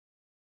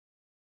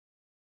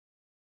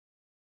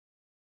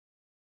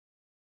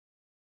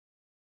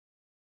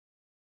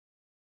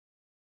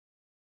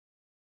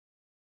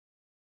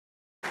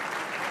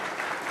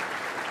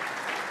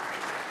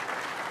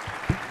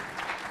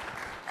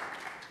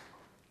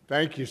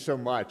Thank you so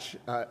much.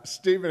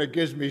 Stephen, it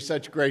gives me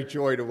such great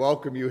joy to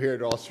welcome you here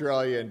to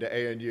Australia and to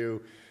ANU.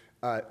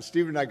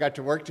 Stephen and I got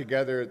to work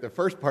together at the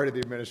first part of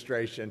the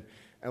administration,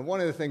 and one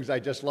of the things I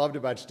just loved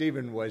about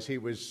Stephen was he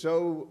was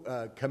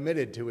so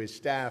committed to his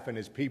staff and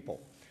his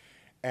people.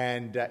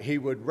 And he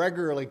would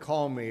regularly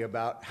call me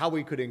about how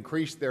we could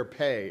increase their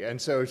pay.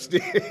 And so,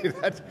 Steve,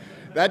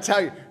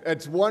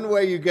 that's one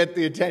way you get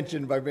the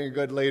attention, by being a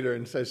good leader.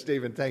 And so,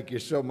 Stephen, thank you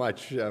so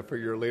much for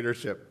your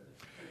leadership.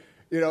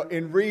 You know,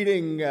 in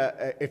reading,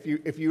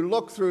 if you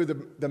look through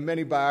the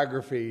many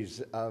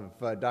biographies of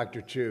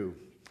Dr. Chu,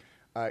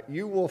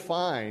 you will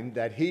find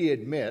that he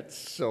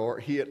admits, or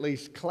he at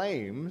least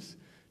claims,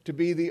 to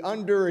be the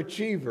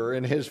underachiever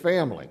in his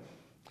family.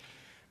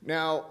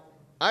 Now,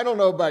 I don't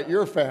know about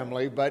your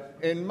family, but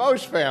in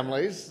most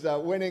families,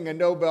 winning a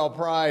Nobel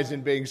Prize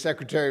and being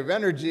Secretary of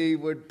Energy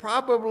would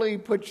probably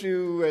put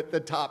you at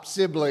the top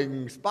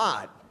sibling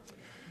spot.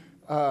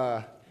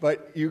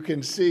 But you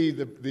can see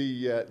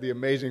the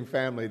amazing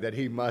family that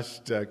he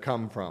must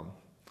come from.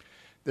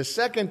 The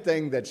second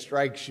thing that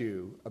strikes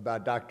you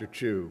about Dr.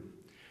 Chu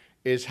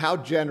is how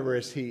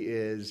generous he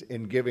is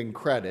in giving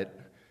credit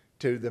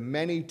to the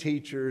many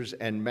teachers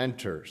and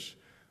mentors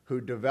who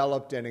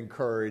developed and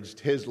encouraged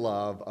his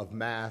love of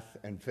math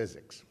and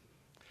physics.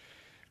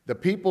 The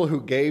people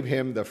who gave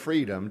him the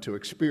freedom to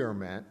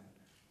experiment,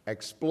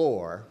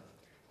 explore,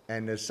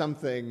 and is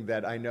something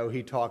that I know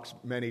he talks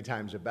many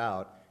times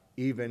about,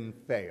 even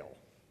fail.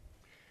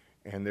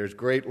 And there's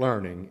great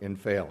learning in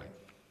failing.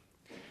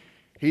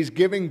 He's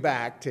giving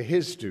back to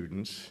his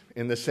students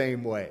in the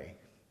same way.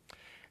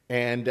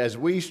 And as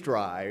we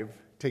strive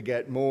to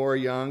get more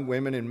young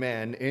women and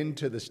men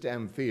into the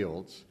STEM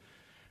fields,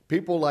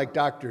 people like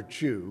Dr.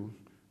 Chu,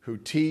 who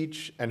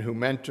teach and who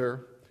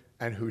mentor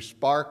and who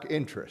spark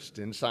interest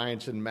in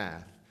science and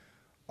math,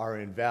 are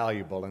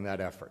invaluable in that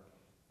effort.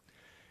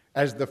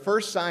 As the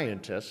first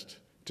scientist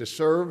to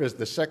serve as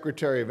the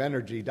Secretary of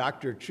Energy,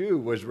 Dr. Chu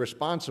was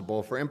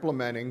responsible for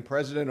implementing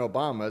President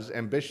Obama's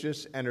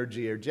ambitious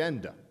energy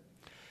agenda.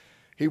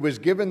 He was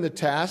given the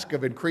task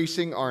of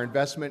increasing our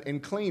investment in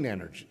clean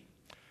energy,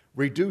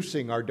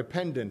 reducing our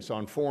dependence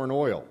on foreign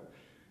oil,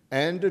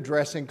 and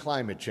addressing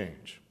climate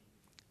change.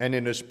 And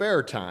in his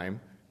spare time,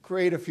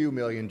 create a few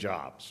million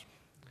jobs.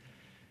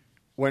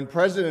 When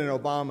President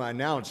Obama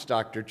announced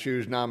Dr.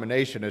 Chu's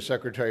nomination as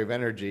Secretary of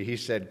Energy, he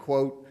said,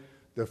 quote,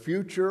 "The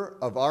future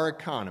of our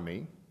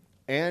economy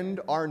and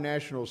our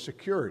national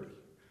security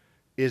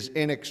is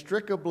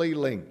inextricably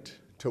linked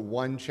to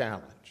one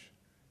challenge,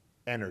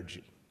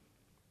 energy,"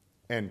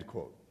 end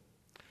quote.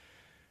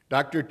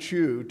 Dr.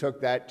 Chu took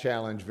that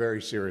challenge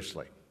very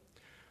seriously.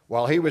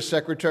 While he was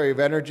Secretary of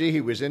Energy,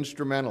 he was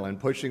instrumental in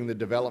pushing the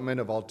development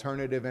of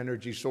alternative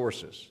energy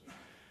sources.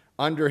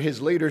 Under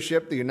his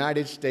leadership, the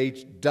United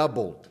States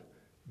doubled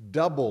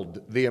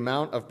the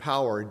amount of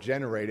power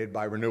generated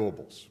by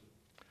renewables.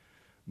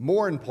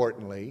 More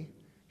importantly,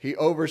 he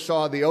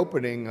oversaw the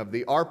opening of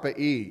the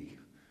ARPA-E,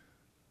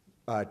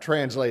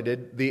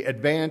 translated the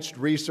Advanced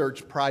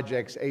Research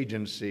Projects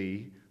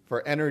Agency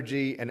for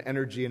Energy and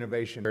Energy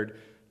Innovation,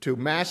 to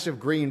massive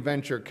green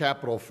venture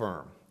capital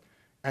firm,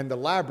 and the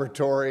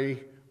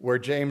laboratory where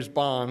James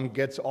Bond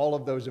gets all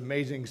of those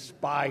amazing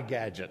spy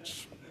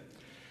gadgets.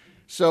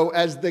 So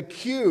as the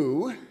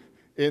Q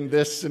in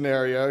this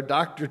scenario,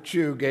 Dr.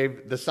 Chu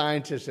gave the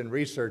scientists and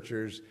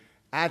researchers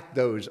at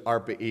those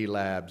ARPA-E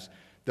labs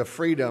the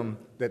freedom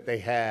that they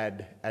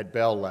had at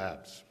Bell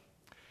Labs.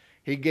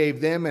 He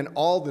gave them and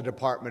all the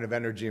Department of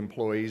Energy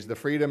employees the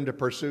freedom to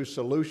pursue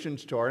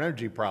solutions to our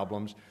energy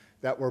problems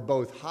that were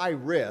both high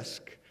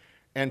risk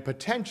and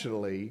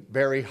potentially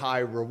very high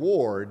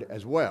reward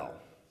as well.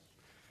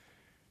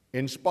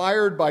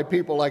 Inspired by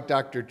people like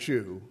Dr.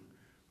 Chu,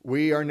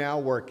 we are now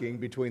working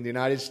between the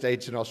United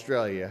States and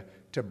Australia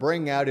to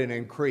bring out and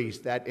increase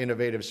that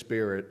innovative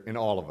spirit in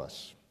all of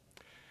us.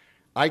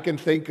 I can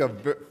think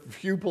of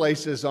few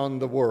places on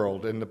the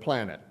world and the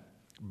planet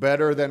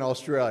better than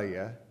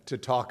Australia to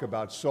talk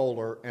about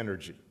solar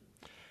energy.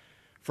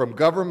 From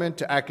government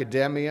to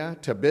academia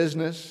to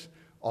business,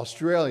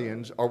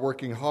 Australians are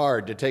working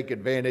hard to take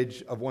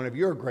advantage of one of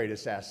your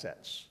greatest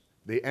assets,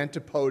 the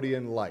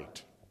Antipodean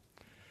light.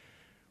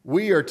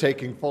 We are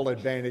taking full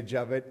advantage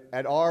of it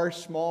at our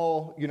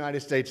small United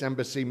States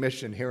Embassy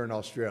mission here in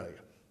Australia.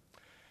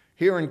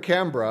 Here in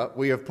Canberra,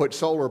 we have put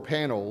solar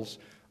panels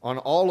on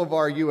all of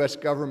our U.S.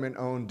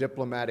 government-owned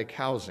diplomatic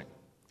housing.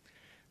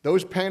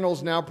 Those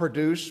panels now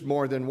produce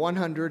more than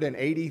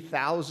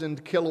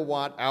 180,000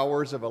 kilowatt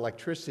hours of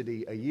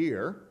electricity a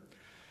year.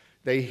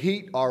 They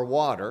heat our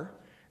water,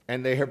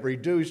 and they have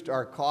reduced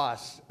our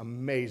costs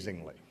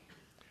amazingly.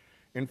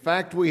 In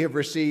fact, we have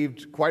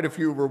received quite a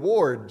few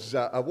awards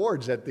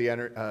at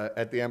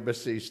the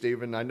embassy,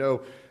 Stephen. I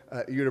know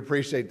you'd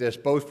appreciate this,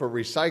 both for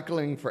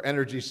recycling, for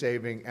energy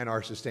saving, and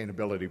our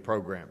sustainability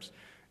programs.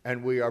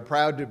 And we are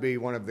proud to be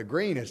one of the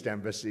greenest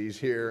embassies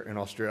here in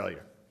Australia.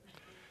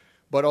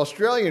 But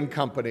Australian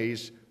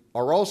companies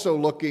are also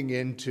looking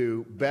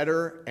into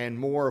better and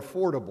more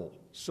affordable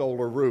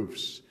solar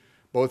roofs,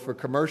 both for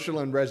commercial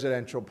and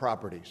residential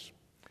properties.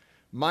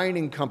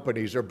 Mining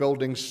companies are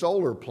building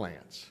solar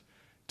plants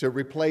to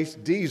replace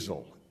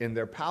diesel in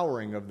their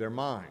powering of their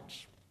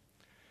mines.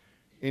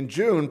 In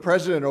June,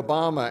 President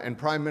Obama and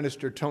Prime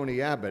Minister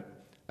Tony Abbott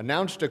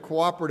announced a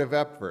cooperative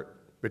effort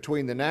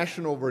between the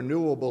National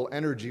Renewable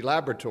Energy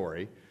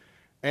Laboratory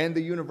and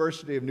the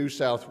University of New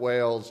South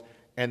Wales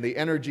and the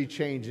Energy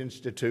Change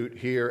Institute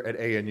here at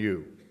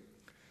ANU.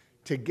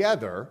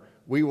 Together,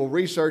 we will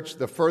research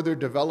the further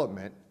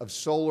development of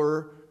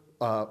solar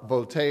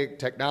voltaic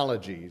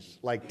technologies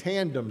like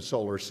tandem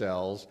solar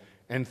cells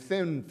and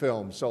thin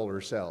film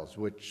solar cells,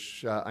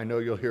 which I know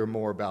you'll hear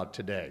more about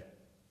today.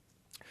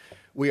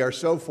 We are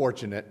so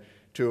fortunate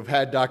to have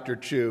had Dr.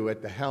 Chu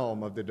at the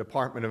helm of the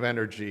Department of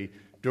Energy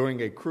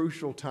during a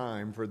crucial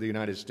time for the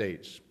United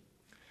States.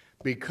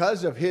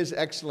 Because of his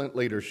excellent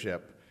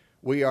leadership,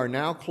 we are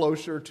now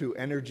closer to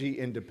energy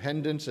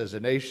independence as a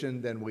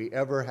nation than we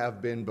ever have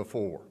been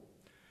before.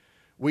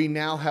 We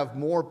now have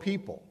more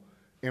people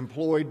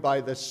employed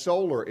by the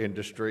solar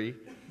industry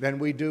than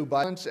we do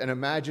by the and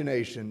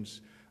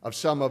imaginations of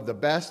some of the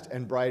best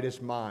and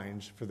brightest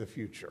minds for the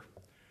future.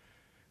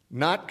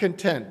 Not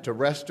content to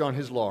rest on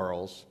his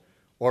laurels,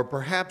 or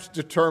perhaps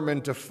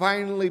determined to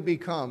finally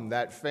become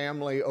that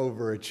family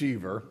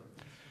overachiever,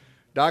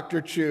 Dr.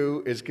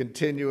 Chu is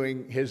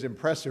continuing his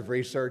impressive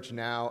research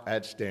now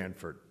at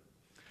Stanford.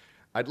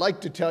 I'd like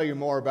to tell you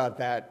more about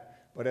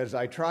that, but as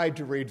I tried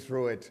to read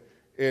through it,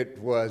 it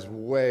was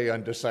way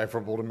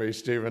undecipherable to me,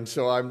 Stephen,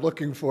 so I'm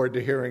looking forward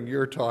to hearing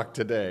your talk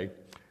today,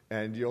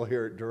 and you'll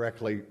hear it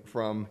directly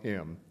from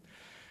him.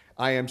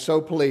 I am so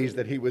pleased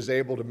that he was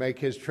able to make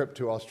his trip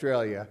to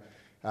Australia.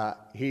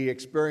 He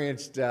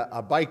experienced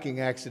a biking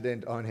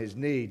accident on his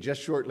knee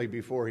just shortly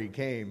before he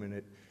came, and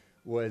it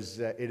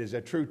is a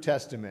true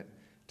testament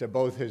to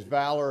both his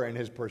valor and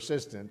his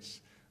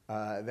persistence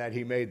that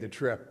he made the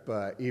trip,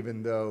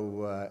 even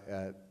though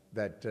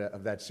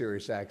of that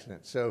serious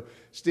accident. So,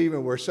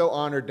 Stephen, we're so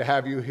honored to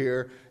have you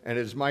here, and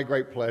it is my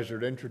great pleasure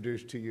to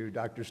introduce to you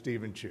Dr.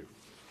 Stephen Chu.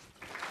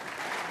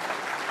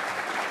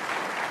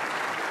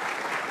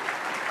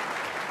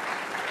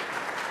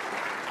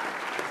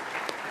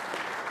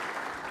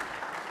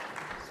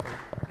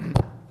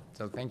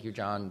 So thank you,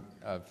 John,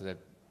 for that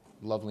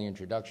lovely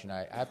introduction.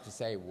 I have to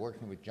say,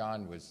 working with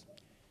John was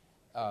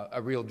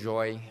a real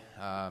joy.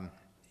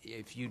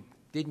 If you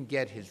didn't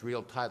get his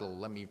real title,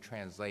 let me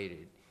translate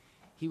it.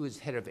 He was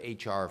head of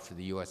HR for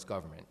the U.S.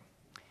 government.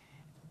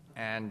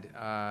 And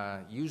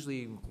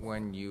usually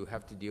when you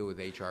have to deal with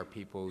HR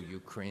people, you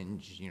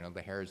cringe, you know,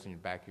 the hairs in the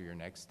back of your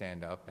neck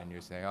stand up, and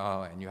you say,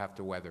 oh, and you have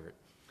to weather it.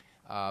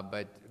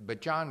 But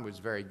John was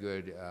very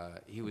good.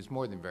 He was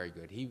more than very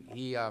good.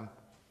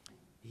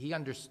 He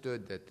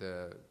understood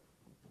that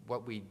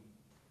what we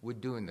would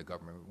do in the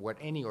government, what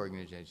any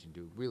organization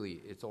do,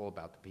 really, it's all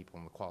about the people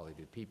and the quality of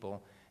the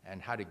people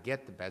and how to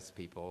get the best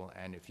people.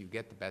 And if you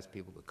get the best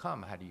people to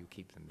come, how do you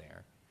keep them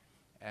there?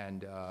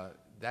 And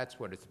that's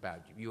what it's about.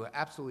 You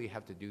absolutely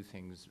have to do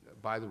things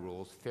by the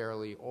rules,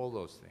 fairly, all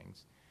those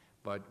things.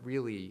 But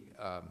really,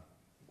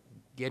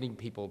 getting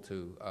people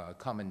to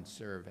come and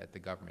serve at the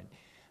government.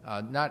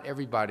 Not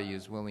everybody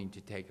is willing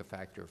to take a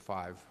factor of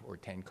 5 or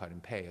 10 cut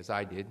in pay, as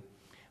I did.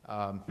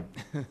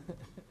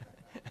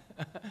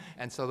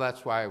 And so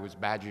that's why I was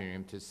badgering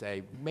him to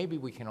say, maybe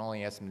we can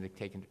only ask him to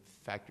take a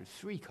factor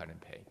 3 cut in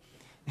pay.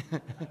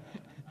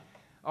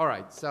 All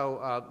right,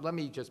 so let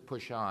me just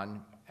push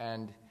on.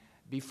 And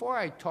before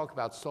I talk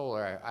about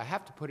solar, I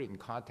have to put it in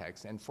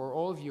context. And for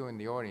all of you in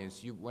the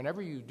audience,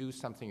 whenever you do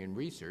something in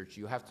research,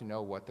 you have to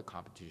know what the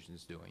competition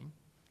is doing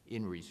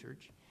in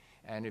research.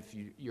 And if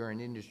you're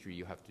in industry,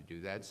 you have to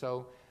do that.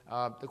 So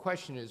the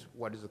question is,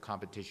 what is the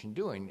competition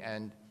doing?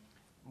 And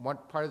one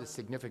part of the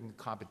significant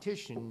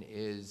competition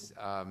is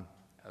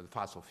the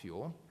fossil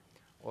fuel,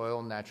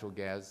 oil, natural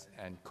gas,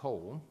 and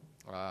coal.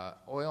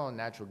 Oil and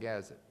natural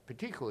gas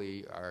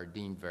particularly are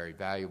deemed very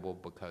valuable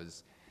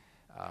because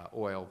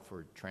oil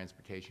for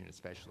transportation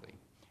especially.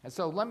 And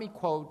so let me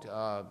quote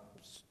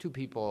 2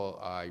 people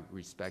I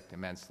respect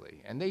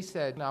immensely. And they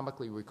said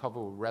economically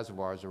recoverable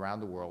reservoirs around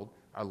the world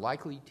are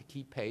likely to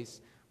keep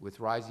pace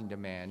with rising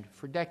demand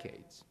for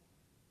decades.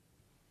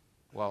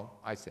 Well,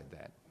 I said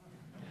that.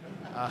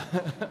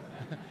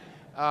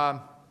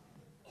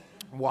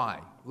 Why?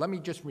 Let me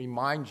just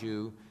remind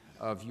you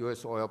of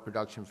U.S. oil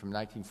production from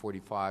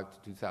 1945 to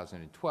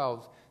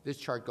 2012. This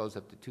chart goes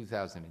up to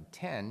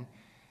 2010,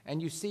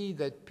 and you see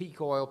that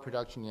peak oil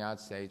production in the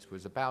United States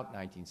was about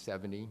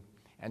 1970,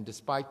 and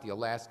despite the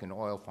Alaskan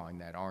oil find,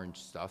 that orange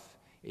stuff,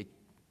 it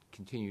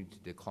continued to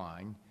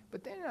decline.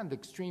 But then on the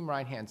extreme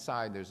right-hand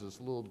side, there's this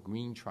little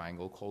green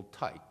triangle called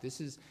tight.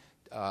 This is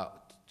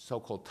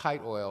so-called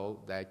tight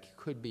oil that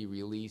could be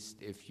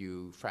released if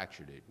you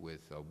fractured it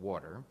with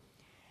water.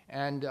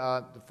 And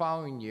the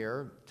following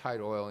year, tight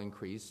oil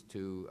increased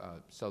to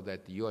so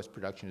that the U.S.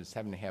 production is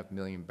 7.5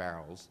 million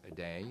barrels a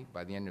day.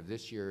 By the end of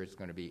this year, it's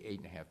going to be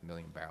 8.5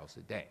 million barrels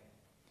a day.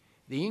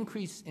 The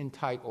increase in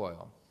tight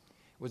oil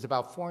was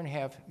about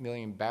 4.5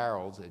 million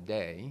barrels a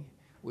day,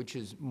 which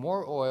is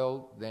more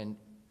oil than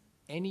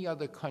any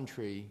other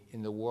country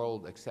in the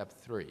world except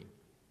 3.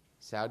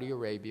 Saudi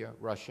Arabia,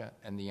 Russia,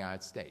 and the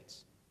United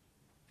States.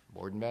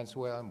 More than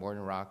Venezuela, more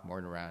than Iraq, more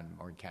than Iran,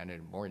 more than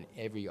Canada, more than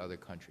every other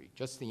country,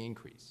 just the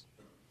increase.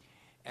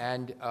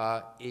 And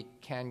it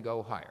can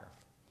go higher.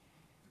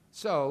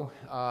 So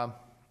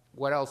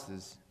what else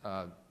is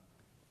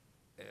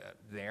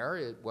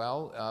there?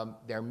 Well,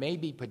 there may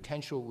be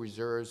potential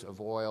reserves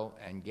of oil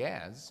and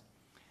gas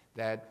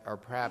that are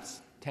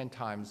perhaps 10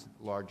 times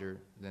larger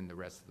than the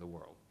rest of the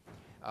world.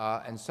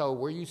 And so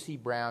where you see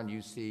brown,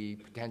 you see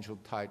potential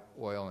tight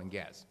oil and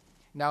gas.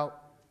 Now,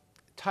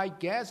 tight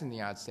gas in the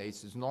United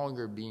States is no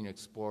longer being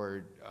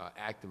explored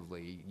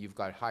actively. You've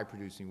got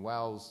high-producing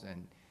wells,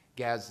 and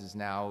gas is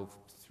now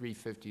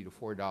 $3.50 to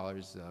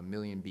 $4 a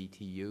million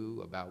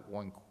BTU. About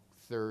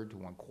 1/3 to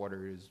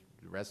 1/4 is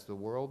the rest of the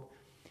world.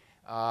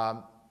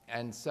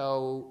 And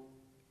so,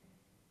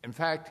 in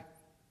fact,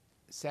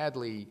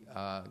 sadly,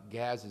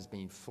 gas is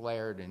being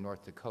flared in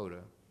North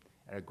Dakota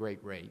at a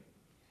great rate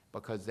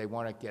because they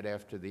want to get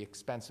after the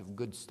expensive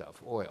good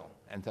stuff, oil,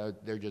 and so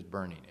they're just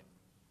burning it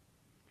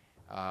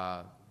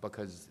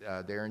because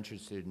they're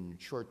interested in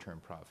short-term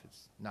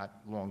profits,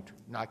 not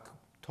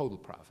total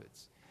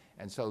profits.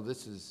 And so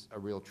this is a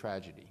real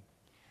tragedy.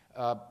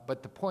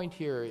 But the point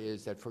here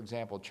is that, for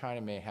example,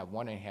 China may have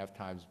 1.5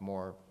 times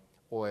more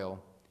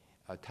oil,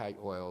 tight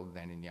oil,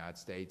 than in the United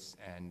States,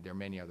 and there are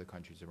many other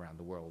countries around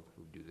the world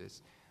who do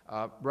this.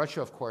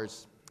 Russia, of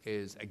course,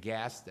 is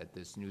aghast at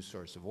this new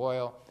source of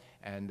oil,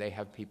 and they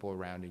have people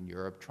around in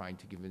Europe trying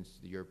to convince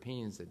the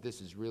Europeans that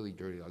this is really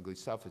dirty, ugly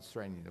stuff. It's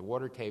threatening the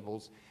water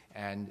tables,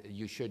 and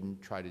you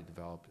shouldn't try to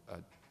develop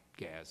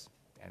gas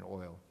and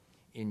oil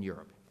in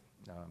Europe.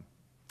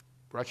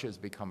 Russia has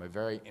become a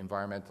very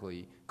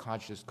environmentally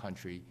conscious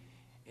country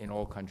in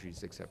all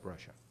countries except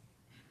Russia.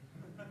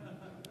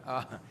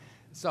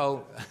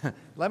 So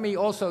let me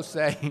also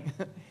say,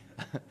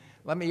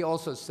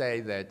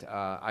 that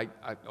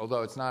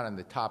although it's not on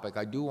the topic,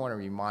 I do want to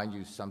remind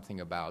you something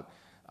about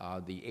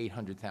the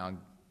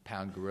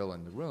 800-pound gorilla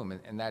in the room,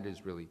 and that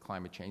is really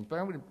climate change. But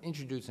I'm going to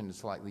introduce it in a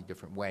slightly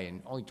different way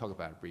and only talk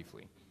about it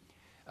briefly.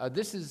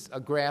 This is a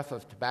graph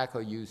of tobacco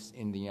use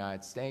in the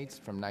United States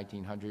from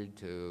 1900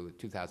 to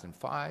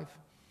 2005,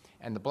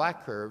 and the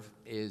black curve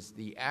is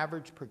the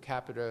average per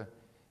capita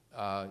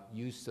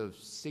use of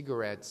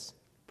cigarettes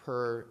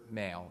per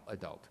male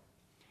adult.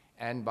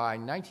 And by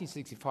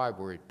 1965,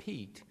 where it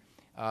peaked,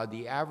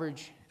 the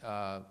average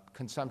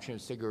consumption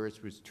of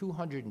cigarettes was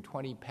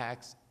 220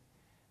 packs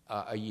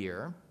a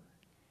year,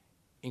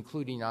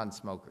 including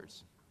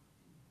non-smokers.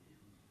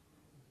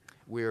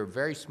 We're a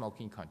very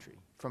smoking country,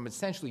 from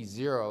essentially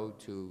zero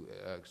to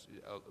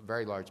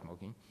very large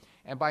smoking.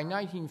 And by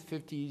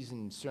 1950s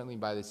and certainly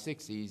by the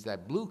 60s,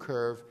 that blue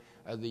curve,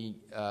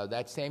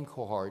 that same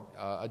cohort,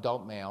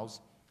 adult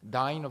males,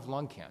 dying of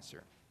lung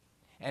cancer.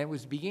 And it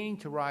was beginning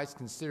to rise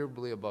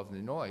considerably above the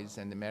noise,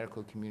 and the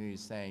medical community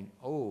is saying,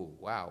 oh,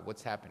 wow,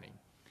 what's happening?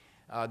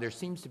 There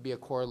seems to be a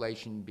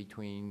correlation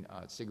between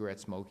cigarette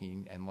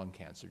smoking and lung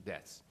cancer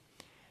deaths.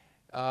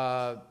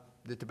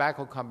 The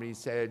tobacco companies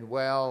said,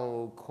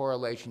 well,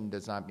 correlation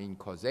does not mean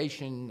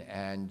causation,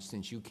 and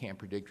since you can't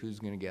predict who's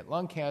going to get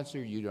lung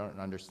cancer, you don't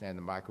understand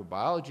the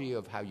microbiology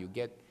of how you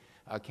get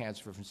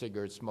cancer from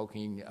cigarette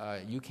smoking,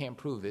 you can't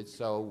prove it,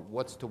 so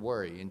what's to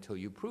worry until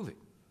you prove it?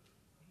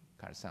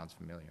 Kind of sounds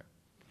familiar.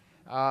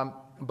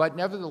 But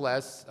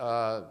nevertheless,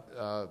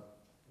 the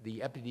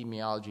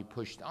epidemiology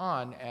pushed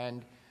on,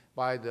 and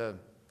by the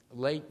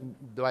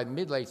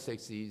mid-late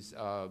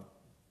 60s,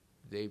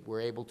 they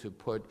were able to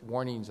put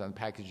warnings on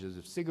packages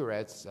of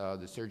cigarettes.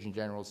 The Surgeon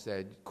General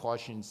said,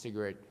 caution,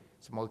 cigarette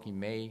smoking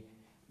may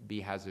be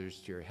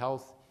hazardous to your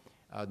health.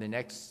 The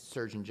next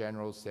Surgeon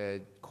General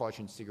said,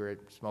 caution, cigarette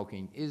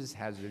smoking is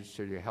hazardous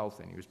to your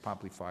health, and he was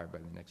promptly fired by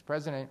the next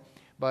president.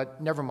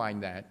 But never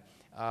mind that.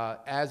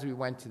 As we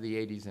went to the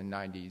 80s and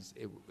 90s,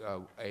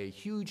 a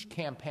huge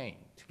campaign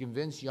to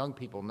convince young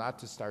people not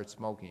to start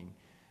smoking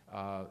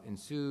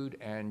ensued,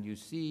 and you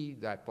see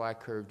that black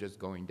curve just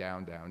going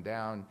down, down,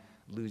 down,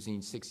 losing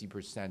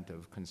 60%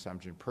 of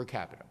consumption per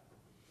capita.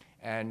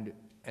 And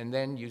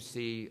then you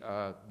see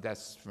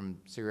deaths from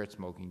cigarette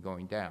smoking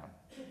going down.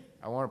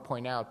 I want to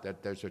point out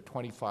that there's a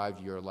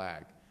 25-year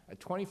lag. A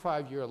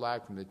 25-year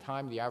lag from the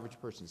time the average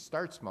person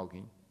starts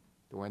smoking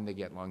to when they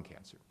get lung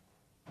cancer.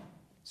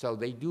 So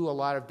they do a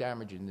lot of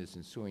damage in this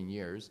ensuing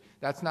years.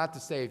 That's not to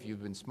say if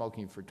you've been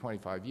smoking for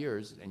 25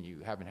 years and you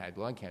haven't had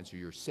lung cancer,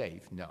 you're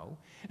safe. No.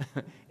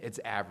 It's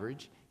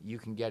average. You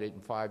can get it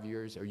in 5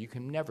 years or you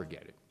can never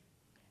get it.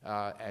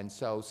 And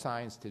so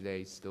science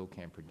today still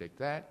can't predict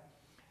that.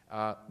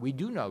 We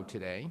do know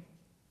today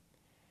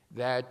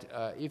that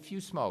if you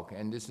smoke,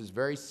 and this is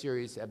very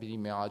serious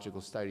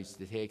epidemiological studies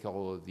to take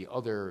all of the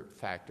other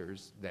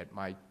factors that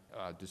might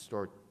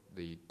distort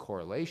the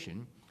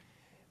correlation,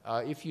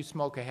 if you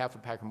smoke a half a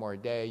pack or more a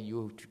day,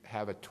 you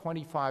have a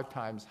 25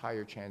 times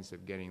higher chance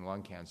of getting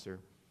lung cancer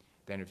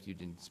than if you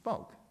didn't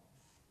smoke.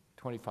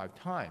 25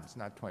 times,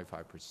 not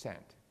 25%.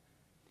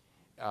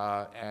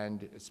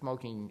 And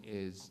smoking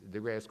is the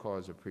greatest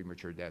cause of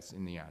premature deaths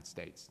in the United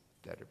States.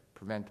 that are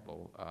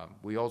preventable.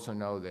 We also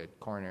know that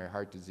coronary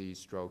heart disease,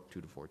 stroke,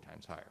 2 to 4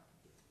 times higher.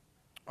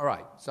 All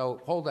right,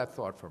 so hold that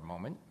thought for a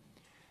moment.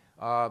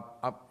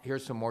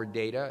 Here's some more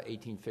data,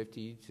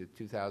 1850 to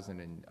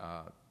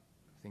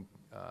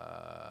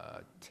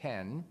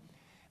 2010.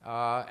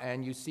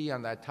 And you see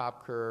on that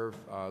top curve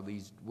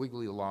these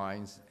wiggly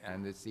lines,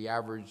 and it's the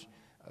average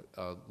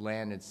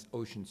land and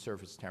ocean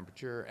surface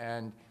temperature.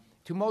 And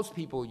to most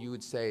people, you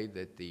would say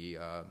that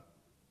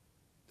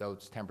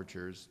those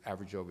temperatures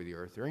average over the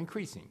Earth are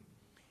increasing.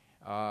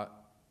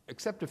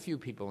 Except a few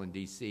people in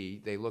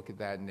DC, they look at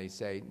that and they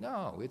say,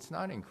 no, it's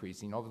not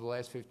increasing. Over the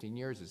last 15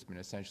 years, it's been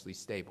essentially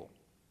stable.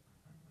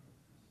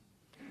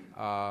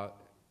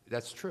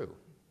 That's true.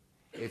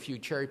 If you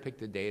cherry pick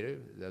the data,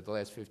 the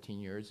last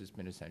 15 years, it's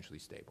been essentially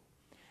stable.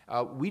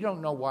 We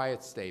don't know why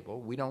it's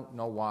stable. We don't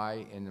know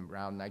why in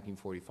around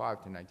 1945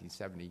 to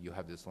 1970 you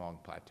have this long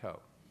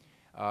plateau.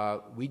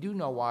 We do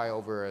know why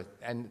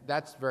and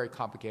that's very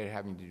complicated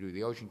having to do with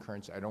the ocean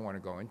currents. I don't want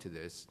to go into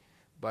this.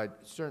 But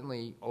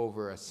certainly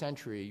over a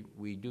century,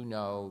 we do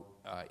know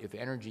if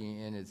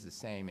energy in is the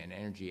same and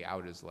energy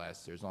out is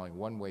less, there's only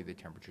one way the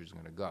temperature is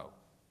going to go.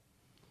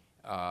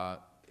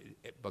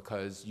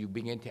 Because you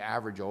begin to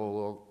average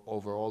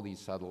over all these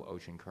subtle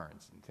ocean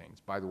currents and things.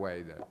 By the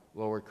way, the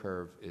lower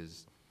curve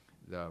is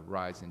the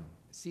rise in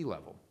sea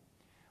level.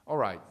 All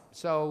right,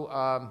 so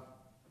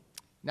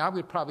now I'm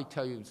going to probably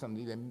tell you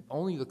something that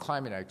only the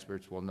climate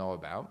experts will know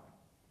about,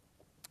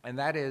 and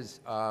that is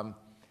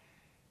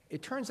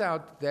it turns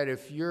out that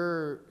if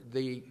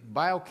the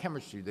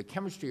biochemistry, the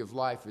chemistry of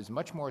life is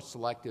much more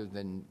selective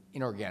than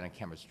inorganic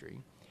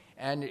chemistry.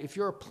 And if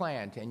you're a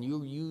plant and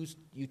you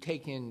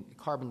take in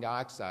carbon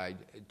dioxide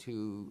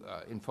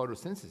in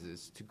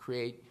photosynthesis to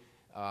create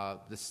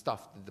the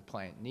stuff that the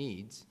plant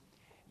needs,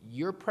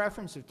 your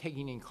preference of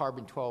taking in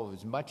carbon-12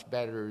 is much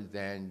better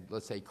than,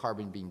 let's say,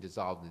 carbon being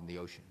dissolved in the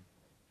ocean.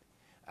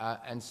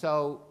 And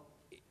so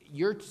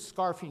you're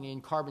scarfing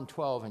in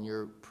carbon-12 and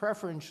you're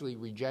preferentially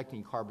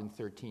rejecting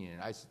carbon-13, an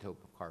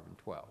isotope of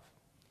carbon-12.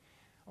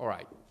 All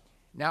right.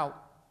 Now,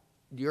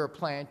 you're a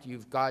plant,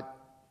 you've got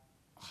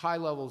high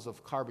levels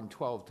of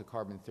carbon-12 to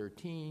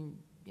carbon-13.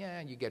 Yeah,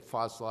 you get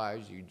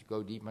fossilized, you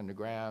go deep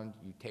underground,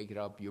 you take it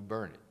up, you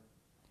burn it.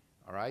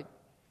 All right?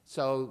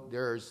 So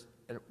there's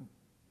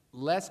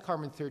less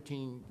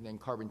carbon-13 than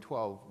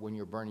carbon-12 when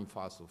you're burning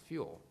fossil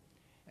fuel.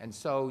 And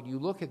so you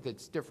look at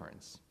this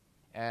difference.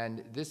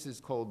 And this is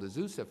called the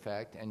Zeus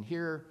effect. And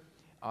here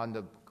on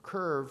the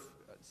curve,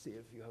 let's see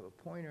if you have a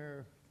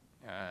pointer.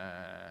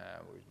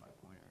 Where's my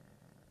pointer?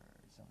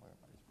 Somewhere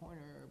by this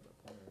pointer, but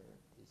pointer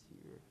is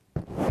here.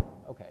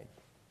 Okay.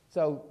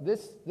 So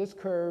this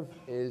curve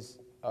is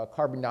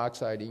carbon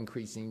dioxide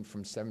increasing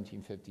from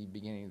 1750,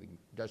 beginning of the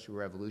Industrial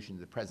Revolution,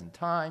 to the present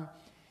time.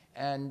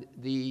 And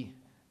the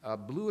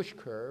bluish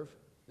curve,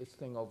 this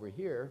thing over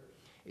here,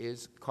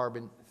 is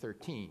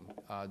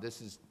carbon-13.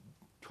 This is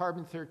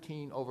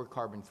carbon-13 over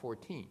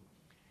carbon-14.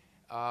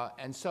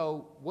 And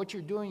so what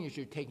you're doing is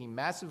you're taking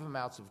massive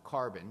amounts of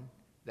carbon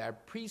that are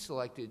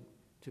pre-selected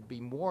to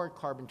be more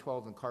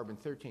carbon-12 than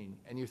carbon-13,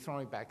 and you're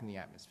throwing it back in the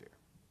atmosphere.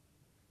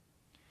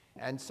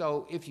 And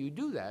so if you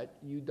do that,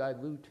 you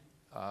dilute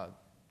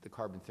the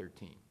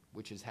carbon-13,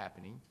 which is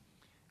happening.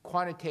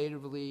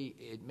 Quantitatively,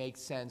 it makes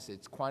sense.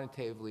 It's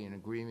quantitatively in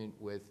agreement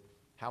with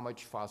how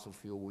much fossil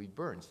fuel we've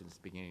burned since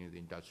the beginning of the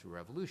Industrial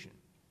Revolution.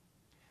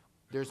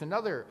 There's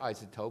another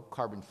isotope,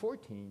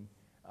 carbon-14,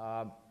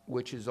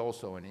 which is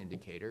also an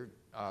indicator.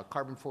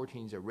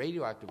 Carbon-14 is a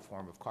radioactive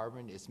form of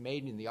carbon. It's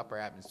made in the upper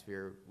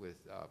atmosphere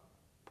with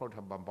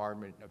proton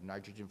bombardment of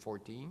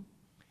nitrogen-14.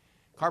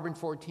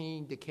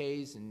 Carbon-14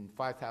 decays in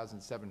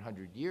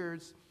 5,700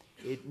 years.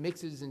 It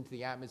mixes into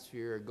the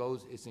atmosphere,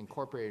 it's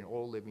incorporated in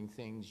all living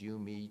things, you,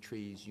 me,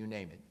 trees, you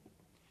name it.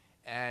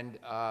 And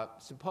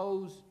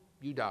suppose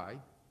you die,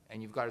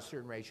 and you've got a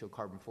certain ratio of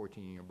carbon-14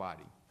 in your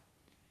body.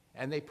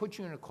 And they put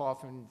you in a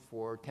coffin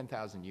for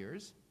 10,000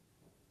 years,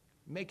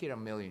 make it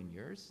 1,000,000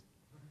 years,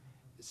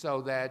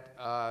 so that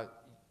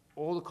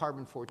all the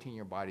carbon-14 in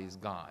your body is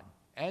gone.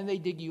 And they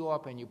dig you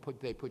up and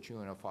they put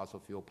you in a fossil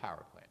fuel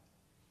power plant.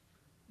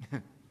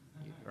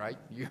 Right?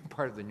 You're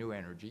part of the new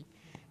energy.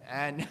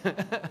 And, you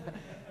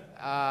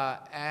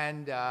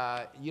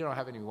don't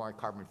have any more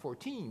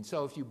carbon-14.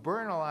 So if you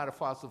burn a lot of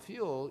fossil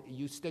fuel,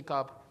 you stick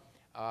up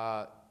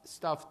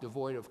stuff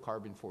devoid of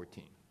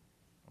carbon-14.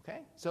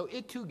 Okay? So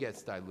it too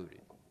gets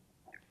diluted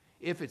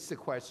if it's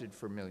sequestered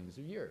for millions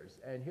of years.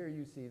 And here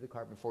you see the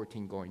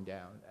carbon-14 going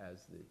down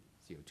as the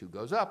CO2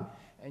 goes up.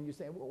 And you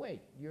say, well, wait,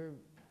 you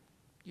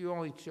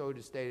only showed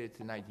us data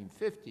to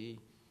 1950,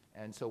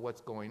 and so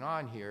what's going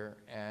on here?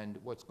 And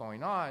what's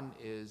going on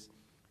is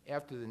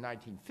after the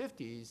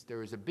 1950s, there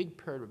was a big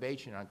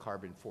perturbation on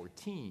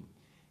carbon-14.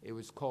 It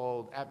was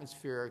called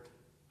atmospheric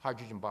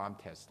hydrogen bomb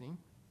testing.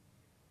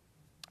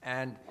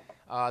 And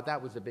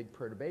that was a big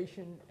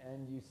perturbation,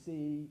 and you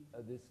see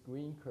this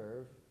green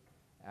curve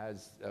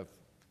as the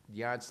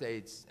United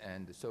States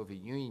and the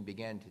Soviet Union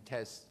began to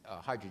test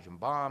hydrogen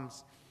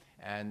bombs,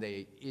 and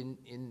they,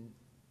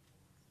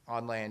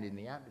 on land in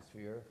the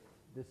atmosphere,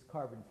 this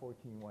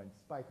carbon-14 one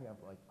spiking up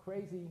like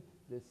crazy.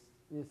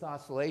 This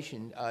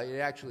oscillation, it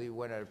actually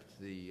went up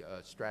to the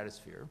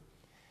stratosphere.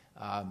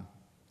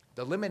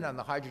 The limit on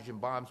the hydrogen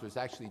bombs was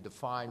actually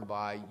defined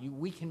by,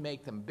 we can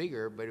make them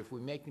bigger, but if we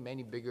make them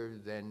any bigger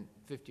than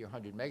 50 or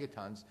 100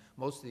 megatons,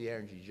 most of the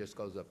energy just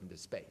goes up into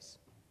space.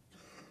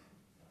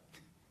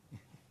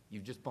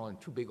 You've just blown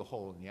too big a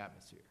hole in the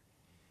atmosphere.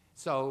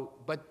 So,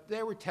 but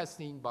they were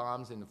testing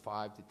bombs in the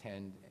 5 to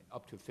 10,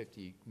 up to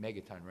 50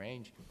 megaton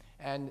range,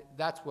 and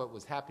that's what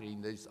was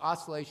happening. These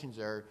oscillations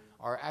are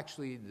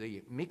actually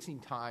the mixing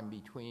time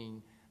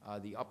between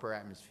the upper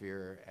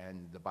atmosphere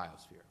and the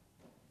biosphere.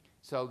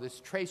 So this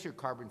tracer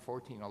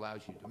carbon-14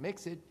 allows you to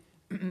mix it,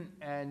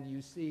 and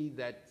you see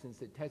that since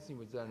the testing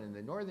was done in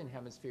the northern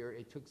hemisphere,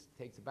 it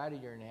takes about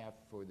 1.5 years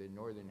for the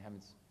northern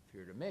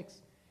hemisphere to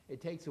mix. It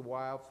takes a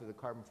while for the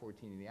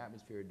carbon-14 in the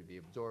atmosphere to be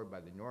absorbed by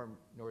the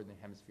northern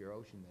hemisphere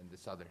ocean and the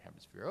southern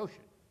hemisphere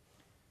ocean.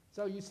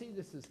 So you see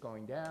this is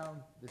going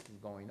down, this is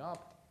going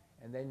up,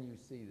 and then you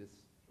see this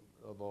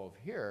evolve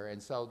here.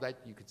 And so that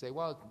you could say,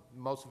 well,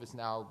 most of it's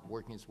now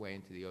working its way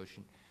into the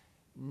ocean.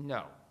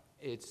 No,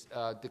 it's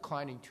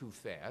declining too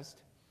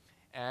fast.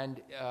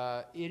 And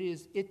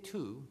it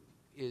too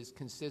is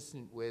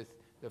consistent with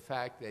the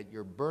fact that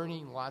you're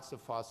burning lots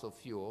of fossil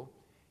fuel.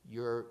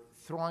 You're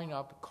throwing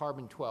up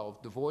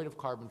carbon-12, devoid of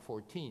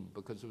carbon-14,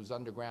 because it was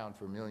underground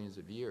for millions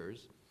of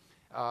years,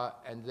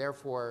 and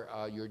therefore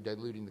you're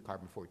diluting the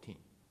carbon-14.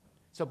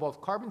 So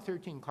both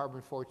carbon-13 and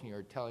carbon-14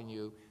 are telling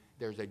you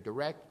there's a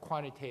direct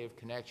quantitative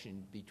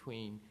connection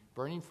between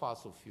burning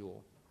fossil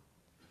fuel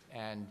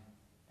and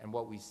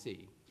what we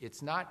see.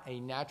 It's not a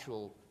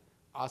natural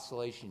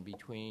oscillation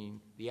between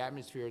the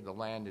atmosphere, the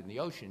land, and the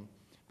ocean,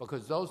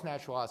 because those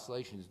natural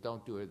oscillations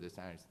don't do this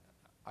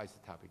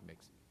isotopic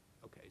mixing.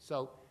 Okay,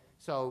 so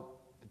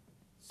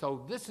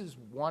this is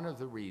one of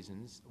the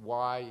reasons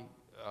why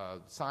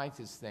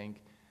scientists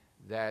think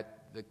that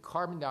the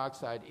carbon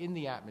dioxide in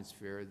the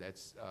atmosphere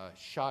that's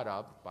shot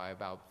up by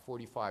about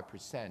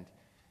 45%,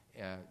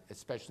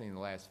 especially in the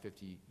last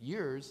 50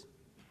 years,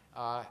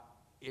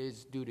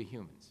 is due to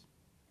humans.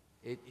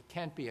 It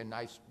can't be a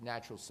nice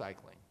natural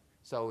cycling.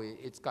 So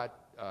it's got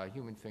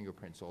human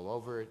fingerprints all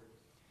over it.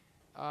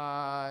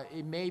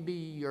 It may be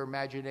your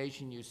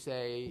imagination, you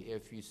say,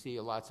 if you see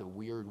lots of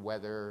weird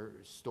weather,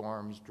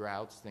 storms,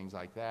 droughts, things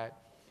like that.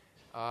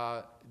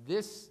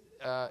 This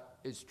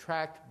is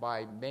tracked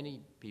by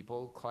many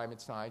people, climate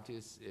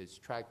scientists. It's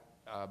tracked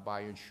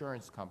by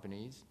insurance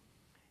companies,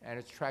 and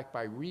it's tracked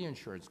by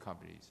reinsurance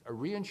companies. A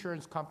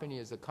reinsurance company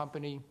is a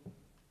company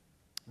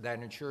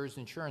that insures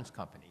insurance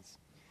companies.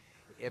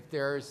 If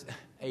there's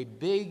a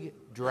big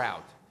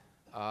drought,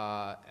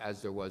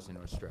 as there was in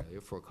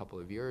Australia for a couple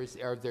of years,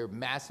 or if there are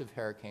massive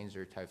hurricanes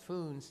or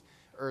typhoons,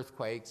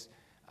 earthquakes,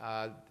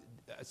 a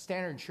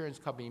standard insurance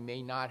company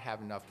may not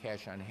have enough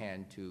cash on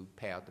hand to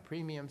pay out the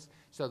premiums,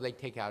 so they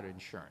take out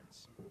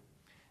insurance.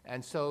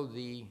 And so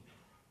the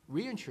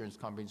reinsurance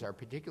companies are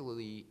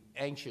particularly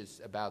anxious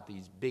about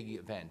these big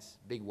events,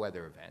 big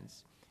weather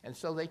events, and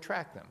so they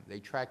track them. They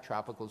track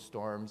tropical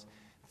storms,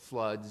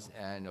 floods,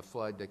 and a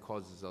flood that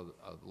causes a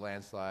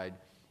landslide,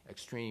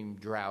 extreme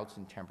droughts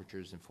and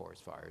temperatures and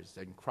forest fires,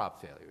 and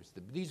crop failures.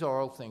 These are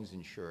all things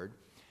insured,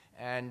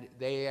 and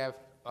they have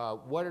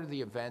what are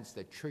the events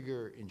that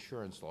trigger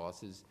insurance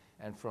losses,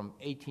 and from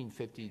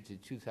 1850 to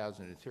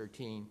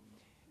 2013,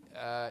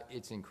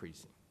 it's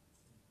increasing.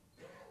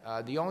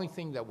 The only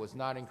thing that was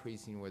not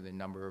increasing were the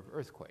number of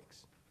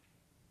earthquakes.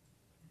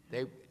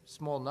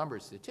 Small number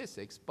of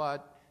statistics,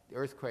 but the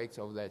earthquakes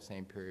over that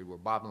same period were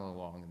bobbing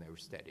along and they were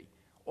steady.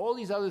 All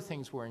these other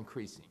things were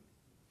increasing.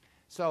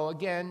 So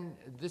again,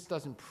 this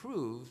doesn't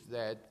prove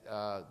that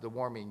the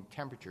warming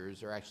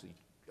temperatures are actually,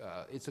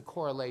 it's a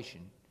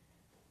correlation.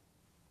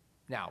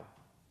 Now,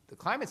 the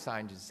climate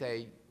scientists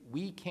say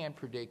we can't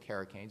predict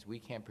hurricanes, we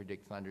can't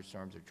predict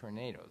thunderstorms or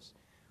tornadoes.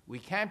 We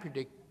can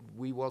predict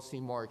we will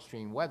see more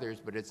extreme weathers,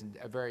 but it's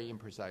a very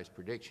imprecise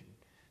prediction.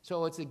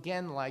 So it's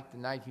again like the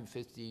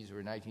 1950s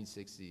or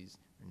 1960s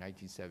or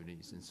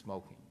 1970s in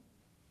smoking.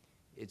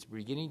 It's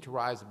beginning to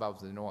rise above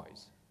the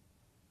noise,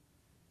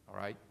 all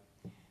right?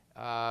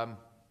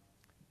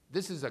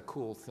 This is a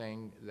cool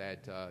thing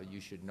that you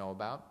should know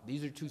about.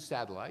 These are two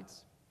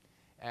satellites,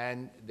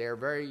 and they're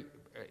very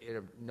in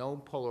a known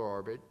polar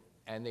orbit,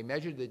 and they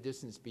measure the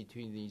distance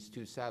between these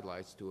two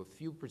satellites to a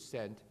few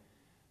percent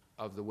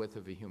of the width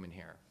of a human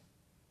hair.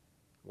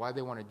 Why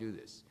they want to do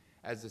this?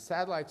 As the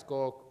satellites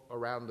go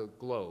around the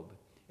globe,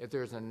 if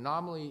there's an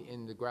anomaly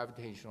in the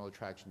gravitational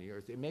attraction of the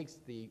Earth, it makes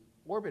the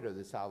orbit of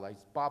the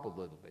satellites bob a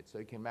little bit. So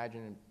you can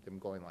imagine them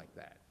going like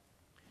that.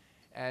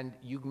 And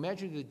you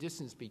measure the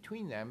distance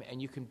between them,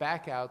 and you can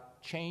back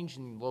out change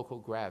in local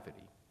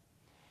gravity.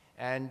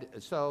 And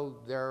so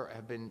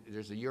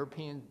there's a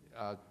European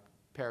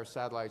pair of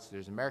satellites,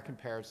 there's an American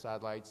pair of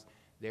satellites.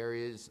 There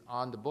is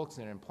on the books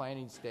and in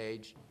planning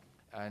stage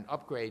an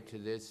upgrade to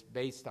this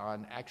based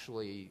on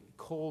actually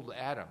cold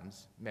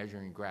atoms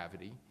measuring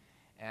gravity.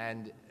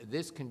 And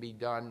this can be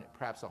done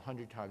perhaps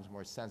 100 times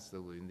more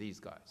sensitively than these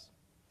guys.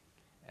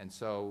 And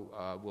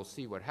so we'll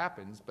see what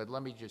happens, but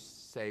let me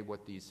just say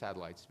what these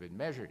satellites have been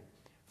measuring.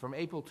 From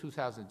April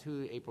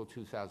 2002 to April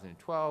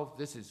 2012,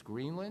 this is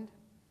Greenland.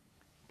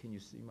 Can you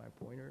see my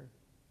pointer?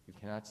 You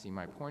cannot see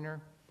my pointer.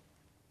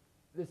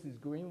 This is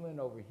Greenland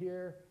over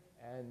here,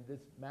 and this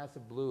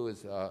massive blue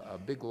is a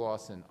big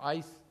loss in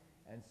ice.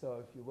 And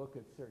so if you look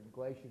at certain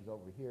glaciers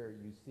over here,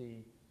 you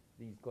see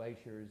these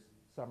glaciers,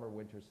 summer,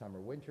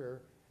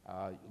 winter,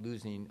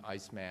 losing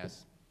ice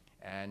mass.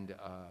 And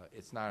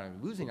it's not only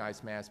losing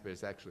ice mass, but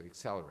it's actually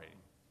accelerating.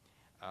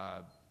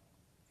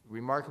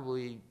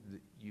 Remarkably,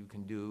 you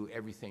can do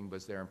everything,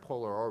 but they're in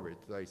polar orbit.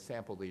 They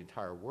sample the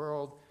entire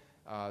world.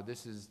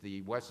 This is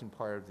the western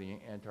part of the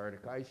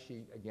Antarctic ice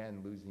sheet, again,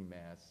 losing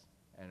mass,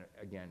 and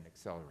again,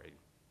 accelerating.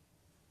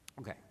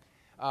 Okay.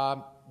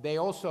 They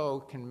also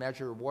can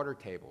measure water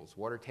tables.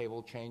 Water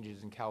table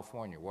changes in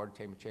California, water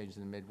table changes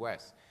in the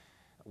Midwest,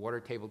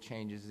 water table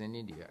changes in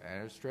India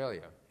and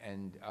Australia,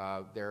 and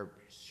they're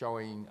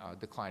showing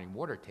declining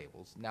water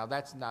tables. Now,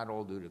 that's not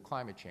all due to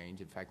climate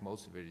change. In fact,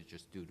 most of it is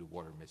just due to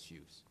water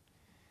misuse.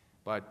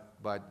 But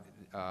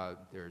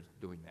they're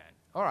doing that.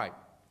 All right,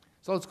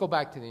 so let's go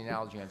back to the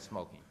analogy on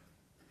smoking.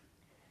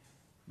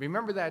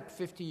 Remember that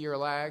 50-year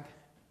lag?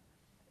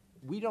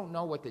 We don't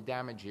know what the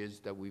damage is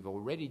that we've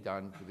already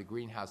done to the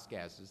greenhouse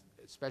gases,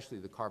 especially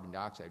the carbon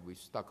dioxide we've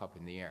stuck up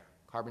in the air.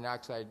 Carbon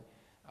dioxide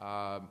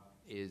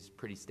is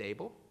pretty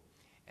stable,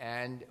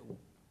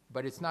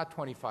 but it's not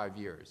 25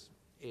 years.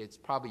 It's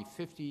probably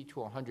 50 to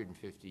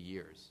 150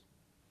 years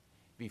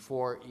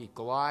before it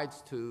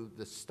glides to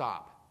the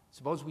stop.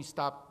 Suppose we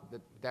stop,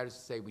 that is to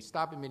say, we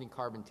stop emitting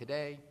carbon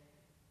today,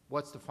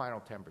 what's the final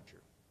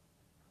temperature?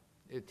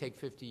 It'd take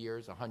 50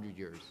 years, 100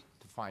 years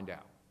to find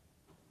out.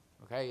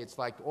 Okay, it's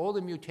like all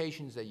the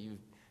mutations that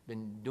you've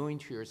been doing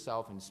to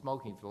yourself in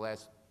smoking for the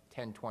last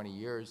 10, 20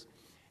 years,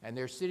 and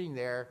they're sitting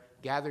there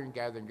gathering.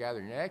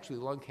 And actually,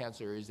 lung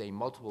cancer is a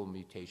multiple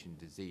mutation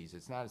disease.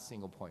 It's not a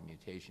single point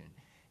mutation.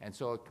 And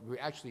so it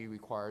actually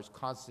requires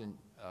constant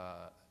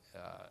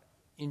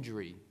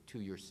injury to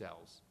your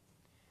cells.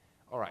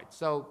 All right,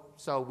 so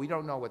we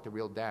don't know what the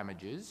real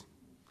damage is,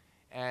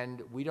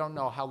 and we don't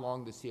know how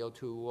long the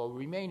CO2 will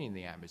remain in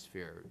the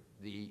atmosphere.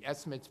 The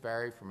estimates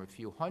vary from a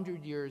few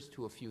hundred years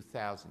to a few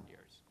thousand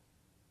years.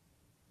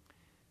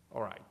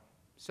 All right,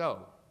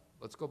 so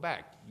let's go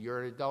back.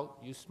 You're an adult,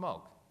 you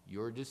smoke.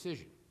 Your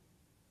decision,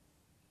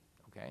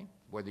 okay,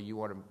 whether you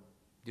want to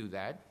do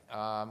that.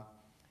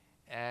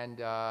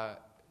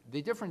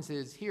 The difference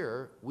is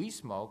here, we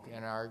smoke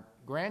and our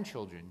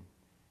grandchildren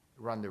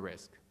run the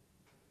risk.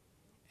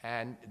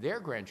 And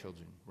their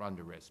grandchildren run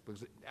the risk,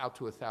 because out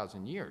to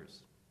 1,000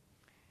 years.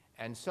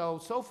 And so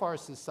far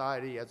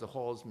society as a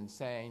whole has been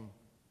saying,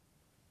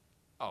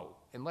 oh,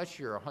 unless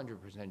you're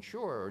 100%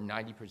 sure or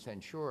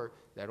 90% sure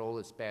that all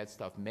this bad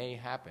stuff may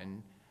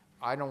happen,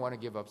 I don't want to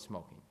give up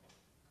smoking.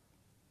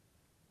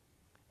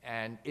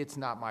 And it's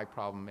not my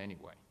problem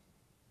anyway.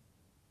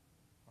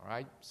 All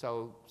right?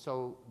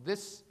 So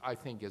this, I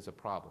think, is a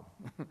problem.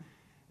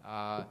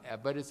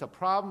 But it's a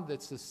problem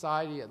that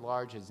society at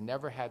large has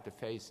never had to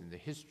face in the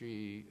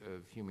history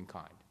of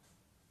humankind.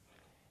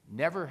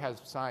 Never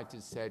has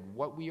scientists said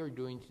what we are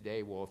doing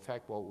today will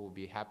affect what will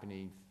be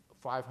happening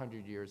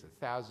 500 years,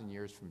 1,000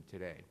 years from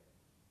today.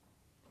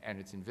 And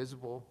it's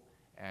invisible,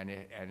 and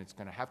it's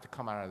going to have to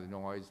come out of the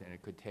noise, and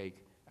it could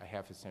take a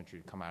half a century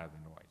to come out of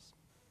the noise.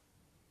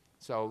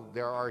 So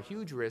there are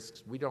huge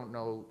risks. We don't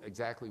know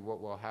exactly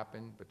what will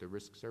happen, but the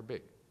risks are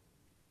big.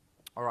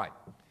 All right,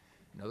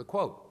 another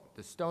quote.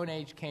 The Stone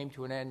Age came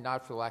to an end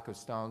not for lack of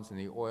stones, and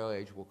the oil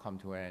age will come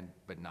to an end,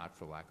 but not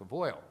for lack of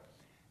oil.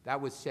 That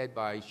was said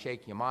by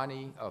Sheikh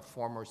Yamani, a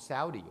former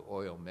Saudi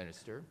oil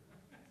minister.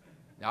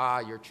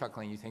 You're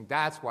chuckling. You think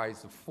that's why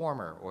he's a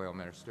former oil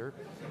minister.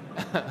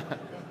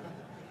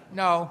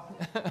 No.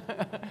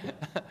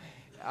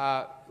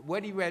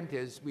 What he meant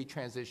is we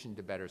transition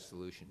to better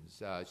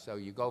solutions. So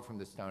you go from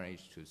the Stone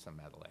Age to some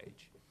Metal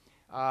Age.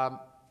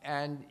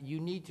 And you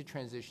need to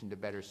transition to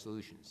better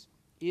solutions.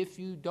 If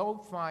you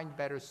don't find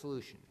better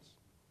solutions,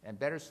 and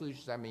better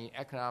solutions, I mean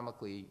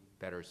economically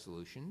better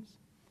solutions,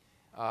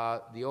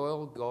 the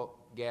oil,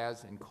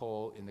 gas, and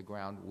coal in the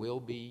ground will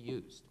be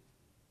used.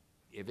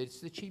 If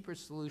it's the cheaper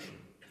solution,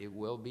 it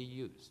will be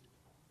used.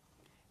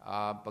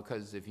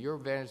 Because if you're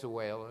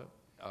Venezuela,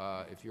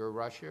 if you're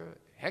Russia,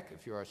 heck,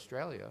 if you're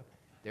Australia,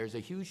 there's a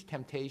huge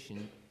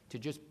temptation to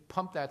just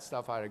pump that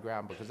stuff out of the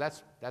ground because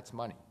that's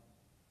money.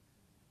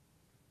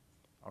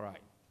 All right.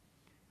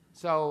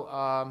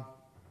 So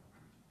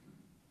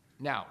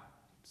now,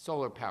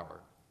 solar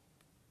power.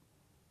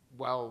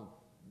 Well,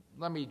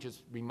 let me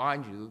just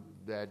remind you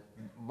that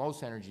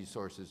most energy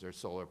sources are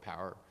solar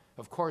power.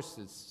 Of course,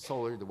 it's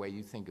solar the way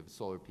you think of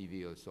solar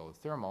PV or solar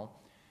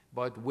thermal,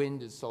 but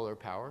wind is solar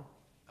power.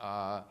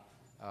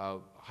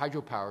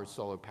 Hydropower is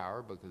solar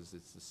power because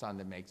it's the sun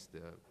that makes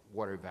the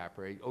water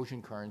evaporate.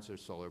 Ocean currents are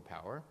solar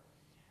power.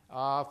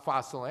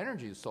 Fossil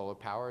energy is solar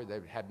power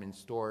that had been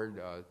stored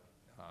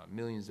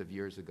millions of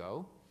years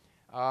ago.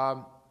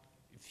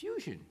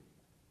 Fusion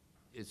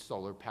is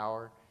solar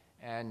power,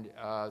 and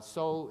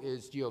so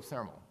is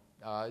geothermal.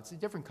 It's a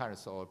different kind of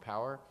solar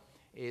power.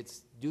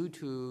 It's due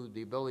to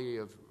the ability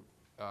of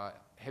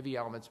heavy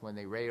elements when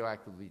they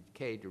radioactively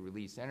decay to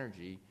release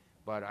energy.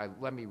 But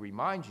let me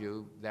remind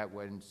you that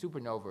when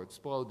supernovae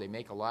explode, they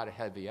make a lot of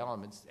heavy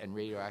elements and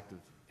radioactive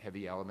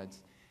heavy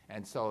elements.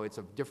 And so it's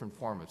a different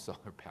form of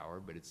solar power,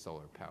 but it's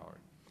solar power.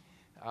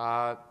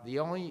 The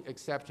only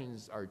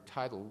exceptions are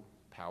tidal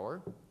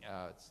power.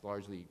 It's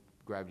largely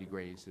gravity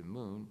gradients of the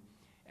moon.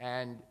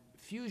 And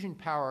fusion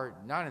power,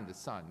 not in the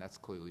sun, that's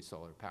clearly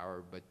solar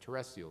power, but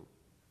terrestrial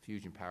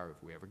fusion power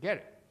if we ever get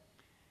it.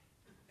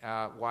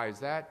 Why is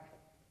that?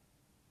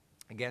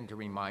 Again, to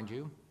remind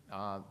you,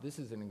 this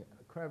is an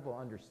incredible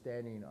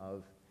understanding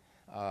of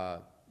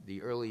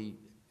the early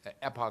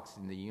epochs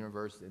in the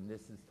universe, and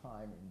this is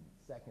time in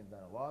seconds on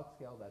a log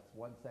scale. That's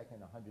 1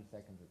 second, 100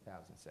 seconds,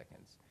 1,000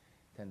 seconds,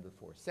 10 to the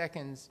 4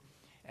 seconds.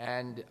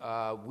 And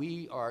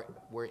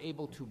we're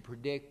able to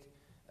predict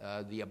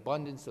the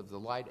abundance of the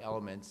light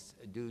elements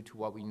due to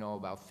what we know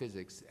about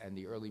physics and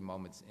the early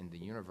moments in the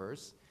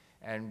universe.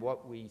 And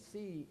what we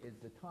see is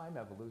the time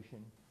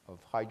evolution of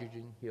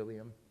hydrogen,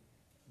 helium,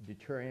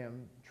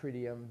 deuterium,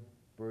 tritium,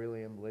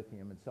 beryllium,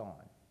 lithium, and so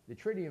on. The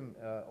tritium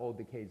all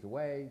decays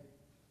away.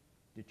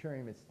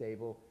 Deuterium is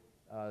stable.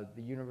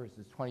 The universe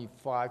is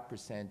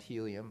 25%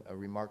 helium, a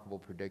remarkable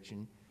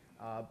prediction.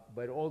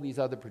 But all these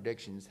other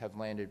predictions have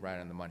landed right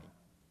on the money.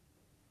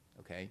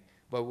 Okay?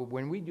 But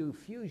when we do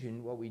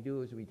fusion, what we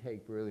do is we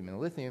take beryllium and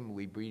lithium,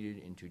 we breed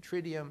it into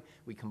tritium,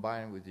 we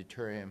combine it with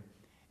deuterium,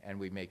 and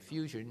we make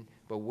fusion.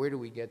 But where do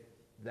we get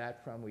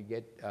that from? We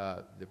get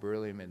the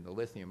beryllium and the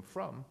lithium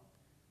from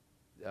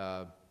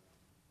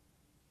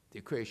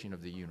the creation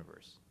of the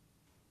universe.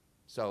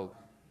 So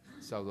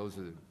those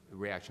are the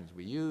reactions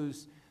we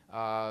use.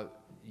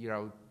 You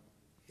know,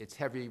 it's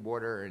heavy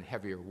water and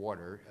heavier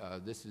water.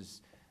 This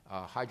is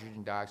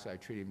hydrogen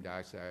dioxide, tritium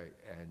dioxide,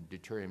 and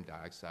deuterium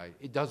dioxide.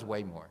 It does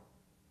way more.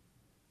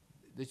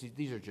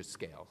 These are just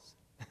scales.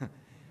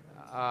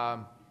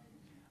 All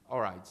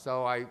right,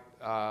 so I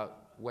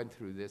went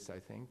through this, I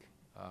think.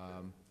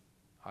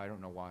 I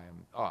don't know why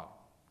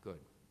good.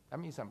 That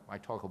means my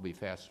talk will be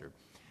faster.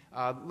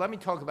 Let me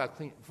talk about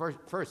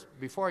first,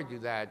 before I do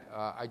that,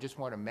 I just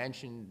want to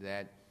mention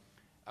that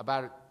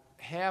about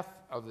half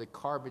of the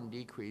carbon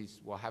decrease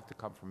will have to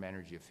come from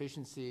energy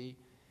efficiency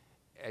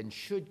and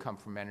should come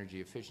from energy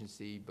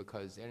efficiency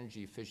because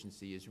energy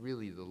efficiency is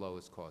really the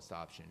lowest cost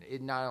option.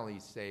 It not only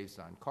saves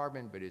on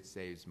carbon, but it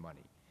saves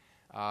money.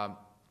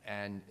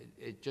 And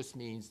it just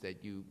means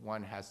that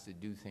one has to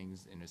do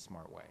things in a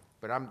smart way.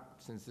 But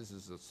since this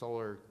is a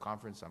solar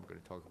conference, I'm going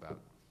to talk about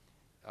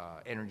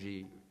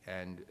energy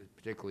and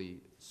particularly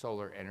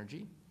solar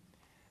energy.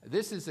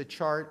 This is a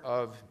chart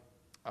of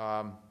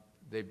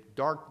the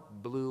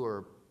dark blue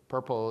or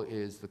purple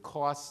is the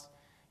cost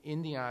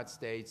in the United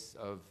States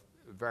of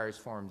various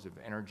forms of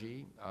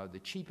energy. The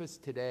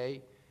cheapest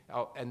today,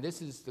 and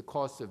this is the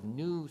cost of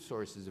new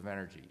sources of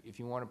energy. If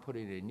you want to put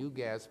in a new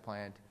gas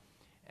plant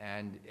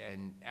and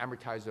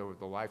amortize over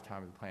the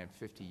lifetime of the plant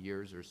 50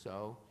 years or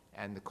so,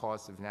 and the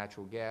cost of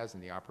natural gas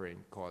and the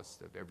operating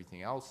cost of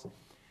everything else,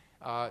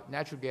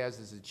 natural gas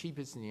is the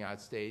cheapest in the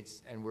United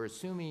States, and we're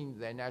assuming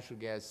that natural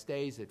gas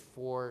stays at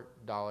 $4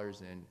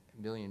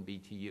 a million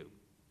BTU.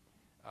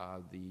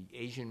 The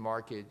Asian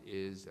market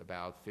is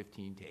about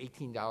 $15 to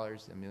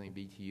 $18 a million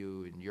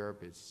BTU. In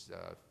Europe, it's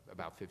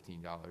about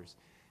 $15.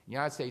 The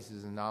United States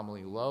is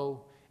anomaly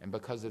low, and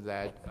because of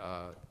that,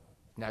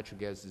 natural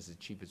gas is the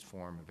cheapest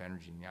form of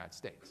energy in the United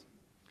States.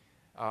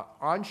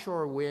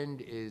 Onshore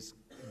wind is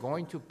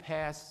going to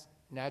pass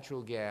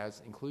natural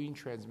gas, including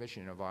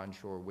transmission of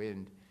onshore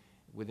wind,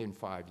 within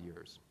 5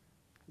 years.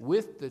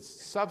 With the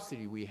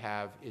subsidy we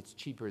have, it's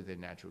cheaper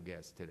than natural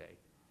gas today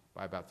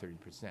by about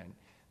 30%.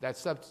 That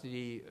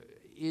subsidy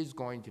is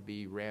going to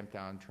be ramped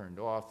down, turned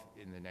off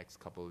in the next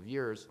couple of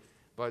years,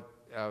 but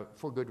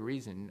for good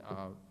reason.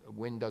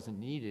 Wind doesn't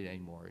need it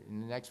anymore.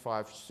 In the next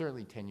 5,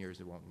 certainly 10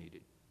 years, it won't need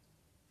it.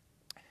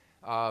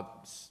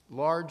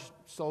 Large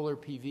solar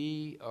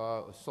PV,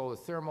 solar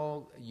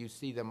thermal, you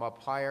see them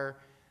up higher.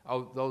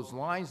 Those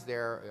lines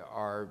there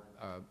are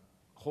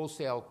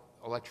wholesale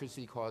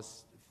electricity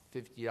costs,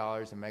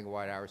 $50 a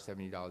megawatt hour,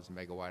 $70 a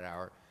megawatt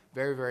hour.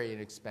 Very, very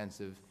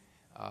inexpensive.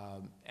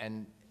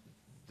 And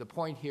the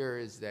point here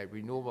is that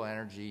renewable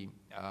energy,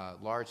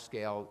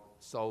 large-scale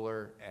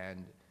solar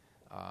and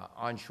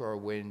onshore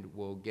wind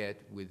will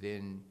get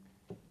within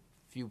a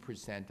few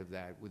percent of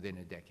that within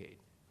a decade.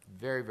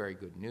 Very, very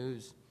good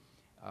news.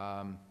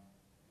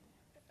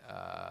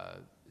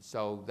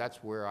 So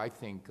that's where I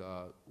think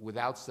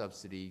without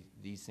subsidy,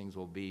 these things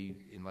will be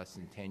in less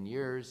than 10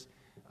 years.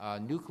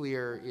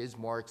 Nuclear is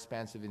more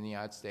expensive in the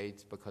United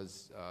States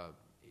because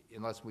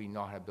unless we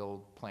know how to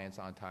build plants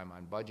on time,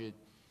 on budget,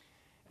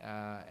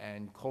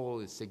 and coal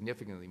is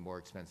significantly more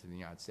expensive in the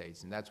United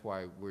States, and that's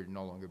why we're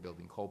no longer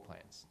building coal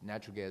plants.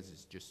 Natural gas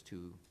is just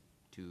too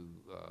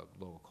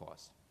low a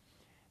cost.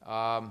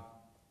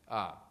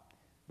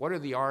 What are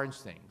the orange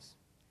things?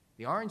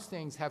 The orange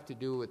things have to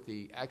do with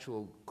the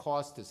actual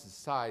cost to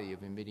society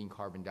of emitting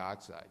carbon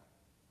dioxide,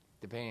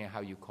 depending on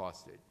how you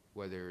cost it.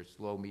 whether it's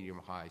low, medium,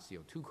 or high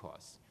CO2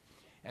 costs.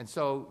 And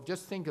so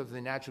just think of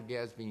the natural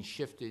gas being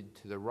shifted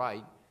to the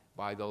right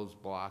by those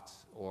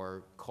blocks,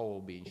 or coal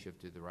being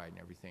shifted to the right, and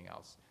everything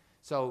else.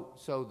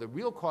 So the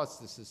real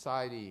cost to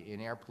society in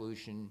air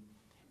pollution,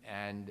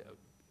 and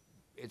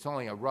it's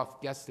only a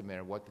rough guesstimate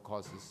of what the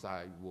cost of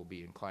society will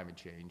be in climate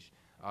change,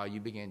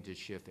 you begin to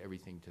shift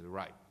everything to the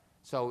right.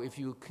 So if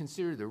you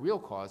consider the real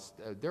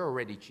cost, they're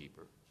already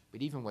cheaper.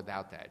 But even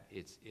without that,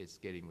 it's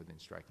getting within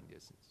striking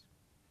distance.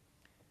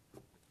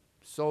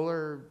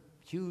 Solar,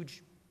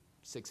 huge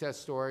success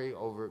story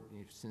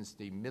since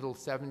the middle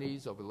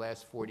 70s, over the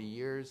last 40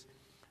 years.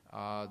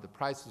 The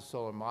price of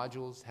solar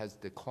modules has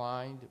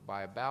declined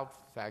by about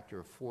a factor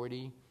of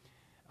 40.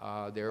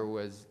 There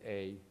was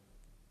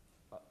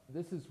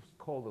this is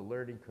called a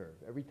learning curve.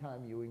 Every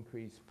time you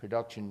increase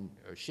production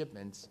or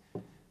shipments,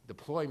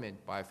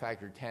 deployment by a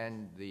factor of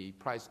 10, the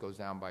price goes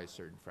down by a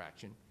certain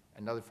fraction.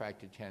 Another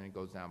factor of 10, it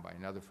goes down by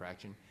another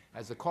fraction.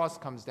 As the cost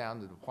comes down,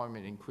 the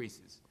deployment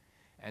increases.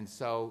 And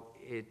so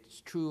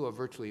it's true of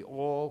virtually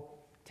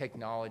all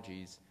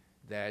technologies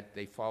that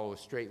they follow a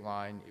straight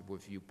line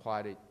if you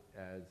plot it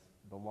as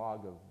the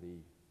log of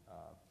the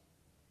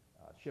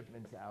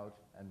shipments out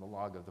and the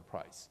log of the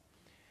price.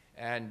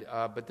 And,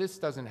 but this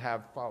doesn't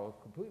follow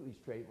a completely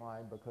straight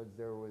line, because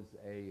there was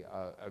a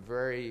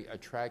very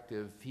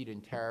attractive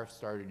feed-in tariff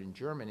started in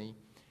Germany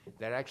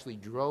that actually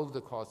drove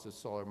the cost of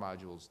solar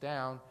modules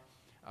down,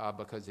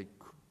 because it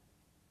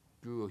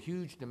drew a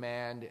huge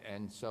demand,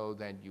 and so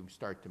then you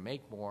start to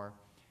make more.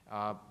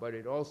 But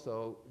it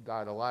also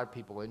got a lot of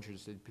people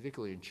interested,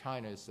 particularly in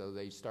China, so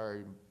they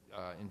started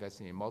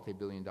investing in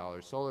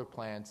multi-billion-dollar solar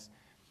plants,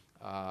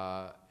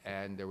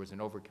 and there was an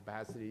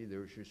overcapacity. There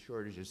was a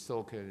shortage of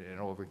silicon, and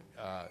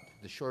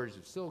the shortage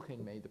of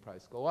silicon made the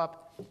price go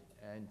up,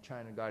 and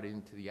China got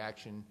into the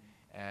action,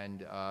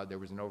 and there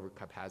was an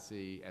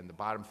overcapacity, and the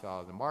bottom fell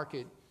out of the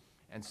market.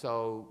 And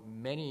so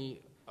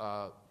many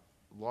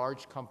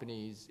large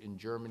companies in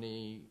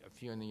Germany, a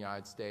few in the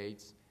United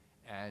States,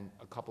 and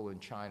a couple in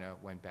China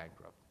went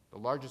bankrupt. The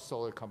largest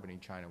solar company in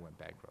China went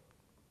bankrupt.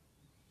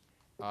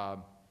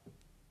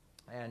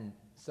 And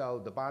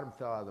so the bottom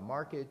fell out of the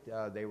market.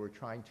 They were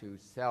trying to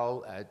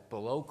sell at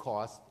below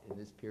cost in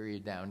this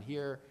period down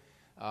here,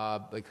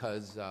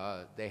 because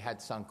they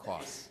had sunk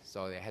costs,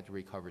 so they had to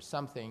recover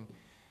something.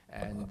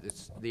 And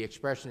the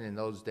expression in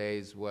those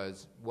days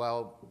was,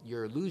 well,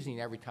 you're losing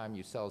every time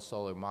you sell a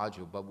solar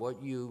module,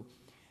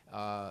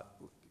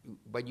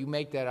 but you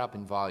make that up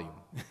in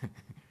volume.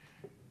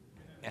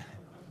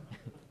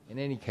 In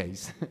any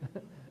case,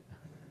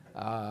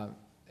 the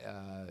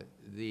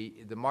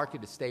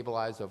market has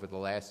stabilized over the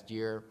last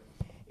year.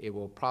 It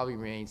will probably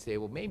remain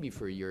stable maybe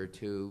for a year or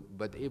two,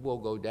 but it will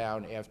go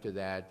down after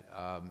that.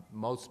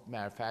 Most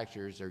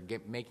manufacturers are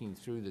making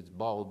through this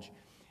bulge,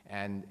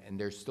 and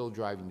they're still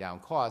driving down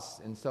costs.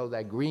 And so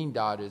that green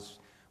dot is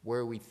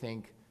where we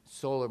think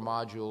solar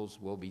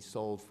modules will be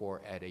sold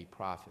for at a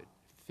profit,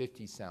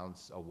 50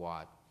 cents a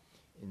watt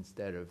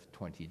instead of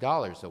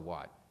 $20 a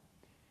watt.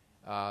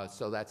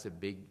 So that's a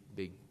big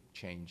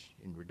change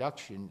in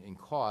reduction in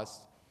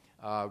cost.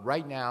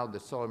 Right now, the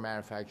solar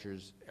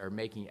manufacturers are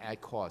making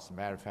at cost, the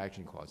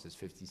manufacturing cost is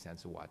 50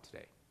 cents a watt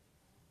today.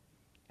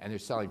 And they're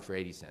selling for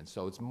 80 cents,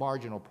 so it's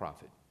marginal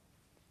profit.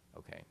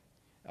 Okay.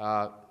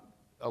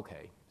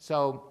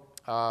 So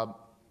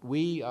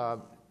we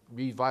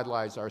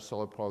revitalized our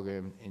solar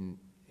program in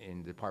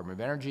the Department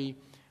of Energy.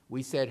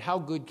 We said, how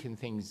good can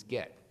things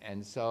get?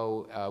 And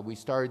so we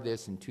started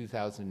this in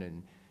 2006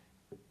 and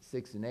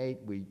 2008.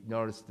 We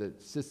noticed the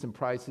system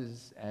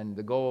prices, and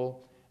the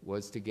goal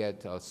was to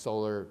get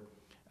solar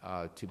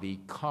to be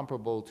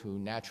comparable to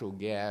natural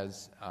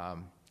gas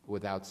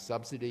without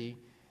subsidy.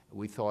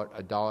 We thought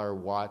 $1 a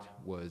watt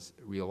was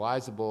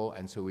realizable,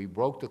 and so we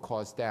broke the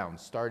cost down,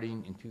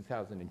 starting in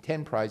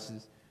 2010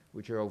 prices,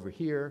 which are over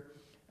here.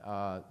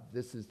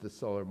 This is the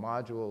solar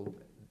module.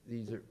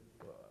 These are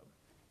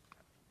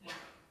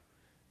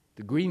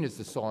the green is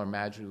the solar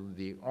module.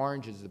 The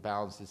orange is the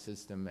balance of the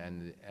system,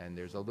 and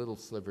there's a little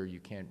sliver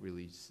you can't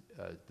really.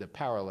 The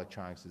power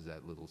electronics is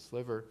that little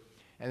sliver.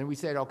 And then we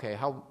said, okay,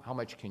 how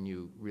much can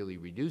you really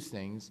reduce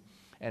things?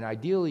 And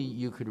ideally,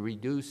 you could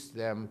reduce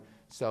them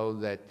so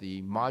that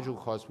the module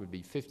cost would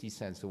be 50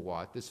 cents a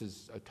watt. This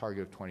is a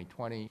target of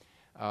 2020.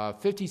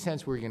 50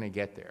 cents, we're going to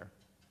get there,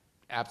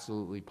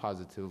 absolutely,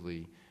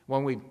 positively.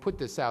 When we put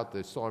this out,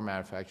 the solar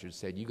manufacturers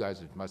said, you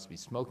guys must be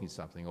smoking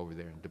something over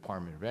there in the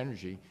Department of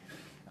Energy.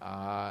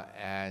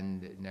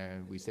 And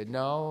we said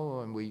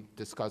no, and we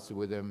discussed it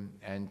with him.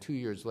 And 2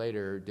 years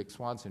later, Dick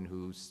Swanson,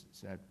 who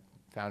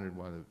founded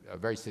a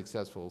very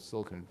successful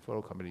silicon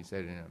photo company,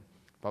 said in a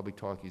public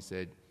talk, he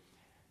said,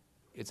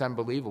 it's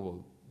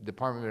unbelievable. The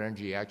Department of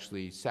Energy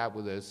actually sat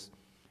with us,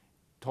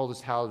 told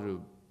us how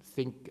to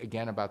think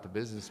again about the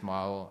business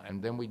model, and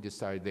then we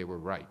decided they were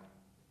right.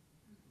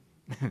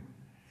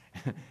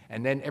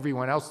 And then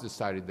everyone else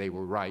decided they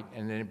were right,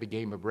 and then it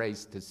became a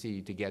race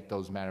to get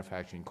those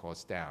manufacturing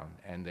costs down,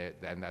 and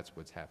that's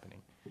what's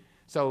happening.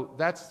 So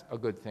that's a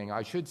good thing.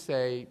 I should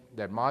say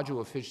that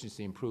module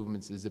efficiency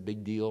improvements is a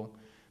big deal,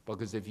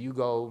 Because if you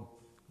go,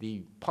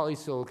 the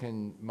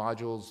polysilicon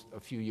modules a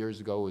few years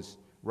ago was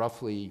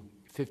roughly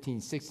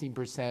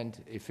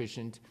 15–16%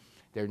 efficient.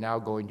 They're now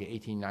going to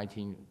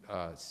 18–19%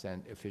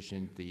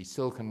 efficient. The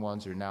silicon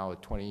ones are now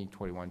at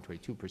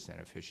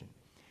 20–21–22% efficient.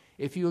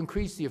 If you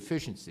increase the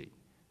efficiency,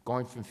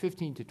 going from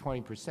 15 to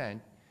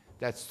 20%,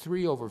 that's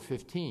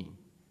 3/15.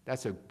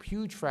 That's a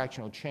huge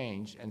fractional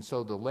change, and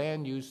so the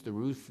land use, the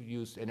roof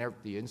use, and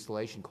the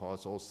installation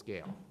costs all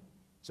scale.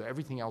 So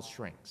everything else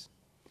shrinks.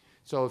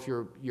 So if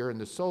you're in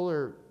the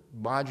solar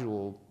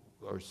module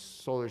or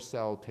solar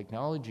cell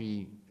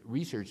technology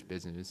research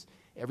business,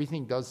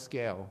 everything does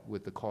scale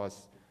with the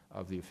cost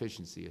of the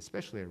efficiency,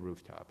 especially on a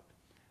rooftop.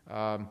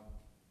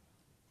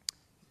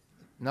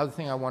 Another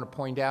thing I want to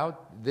point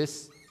out,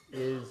 this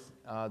is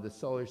the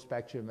solar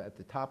spectrum at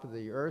the top of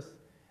the Earth.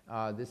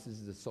 This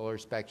is the solar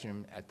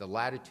spectrum at the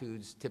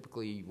latitudes,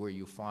 typically where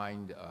you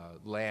find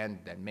land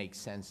that makes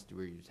sense to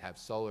where you have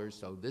solar.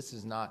 So this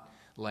is not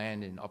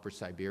land in Upper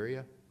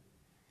Siberia.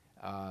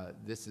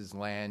 This is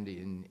land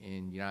in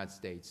the United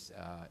States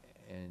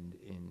and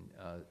in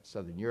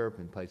Southern Europe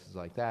and places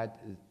like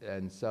that.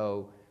 And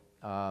so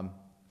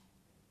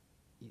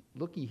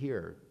looky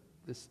here.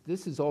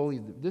 This is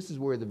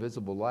where the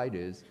visible light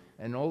is,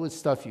 and all this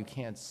stuff you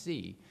can't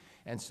see.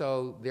 And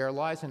so there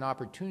lies an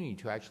opportunity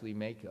to actually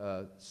make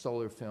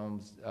solar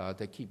films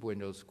that keep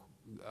windows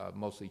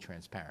mostly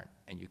transparent,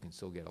 and you can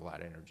still get a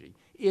lot of energy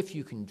if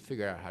you can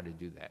figure out how to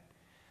do that.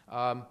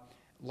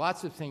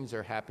 Lots of things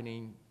are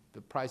happening.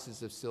 The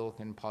prices of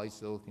silicon,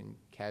 polysilicon,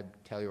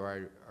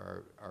 telluride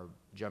are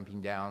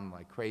jumping down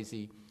like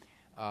crazy.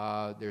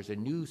 There's a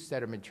new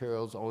set of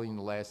materials only in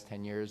the last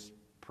 10 years,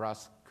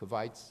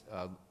 perovskites,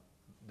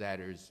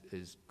 that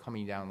is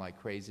coming down like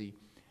crazy.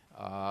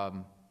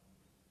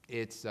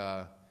 It's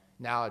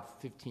now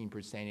at 15%,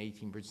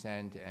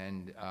 18%,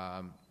 and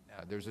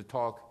there's a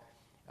talk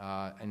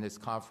in this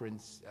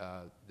conference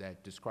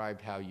that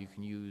described how you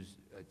can use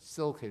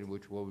silicon,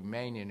 which will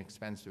remain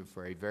inexpensive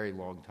for a very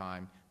long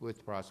time,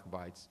 with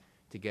perovskites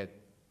to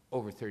get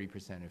over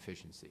 30%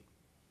 efficiency.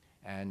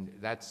 And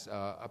that's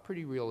a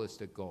pretty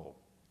realistic goal.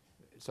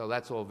 So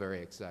that's all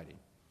very exciting.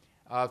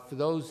 For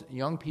those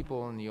young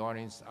people in the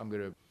audience, I'm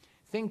going to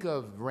think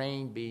of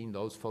rain being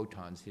those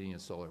photons hitting a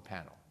solar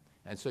panel.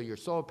 And so your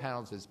solar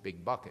panel is this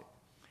big bucket.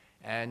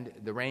 And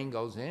the rain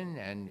goes in,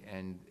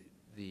 and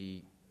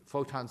the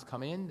photons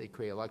come in, they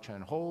create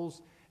electron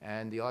holes,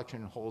 and the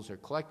electron holes are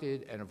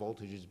collected, and a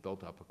voltage is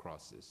built up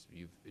across this.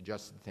 You've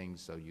adjusted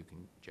things so you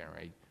can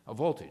generate a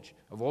voltage.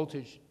 A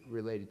voltage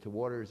related to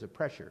water is a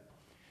pressure.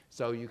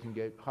 So you can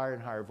get higher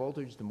and higher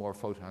voltage the more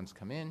photons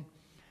come in.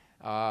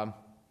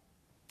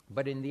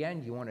 But in the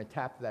end, you want to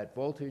tap that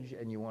voltage,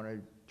 and you want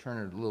to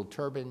turn a little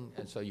turbine,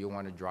 and so you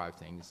want to drive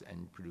things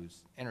and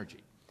produce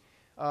energy.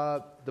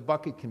 The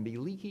bucket can be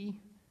leaky,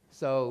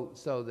 so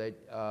that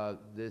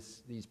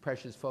these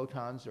precious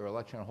photons or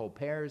electron hole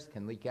pairs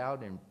can leak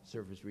out in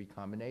surface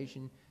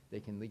recombination. They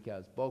can leak out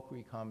as bulk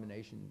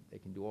recombination. They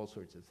can do all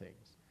sorts of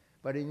things.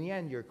 But in the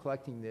end, you're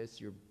collecting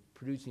this, you're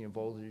producing a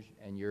voltage,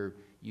 and you're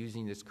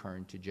using this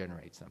current to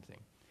generate something.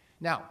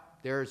 Now,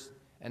 there's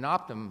an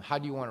optimum. How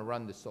do you want to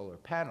run the solar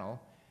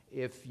panel?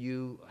 If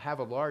you have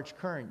a large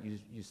current,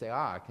 you say,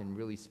 I can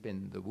really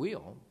spin the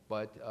wheel.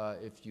 But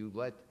if you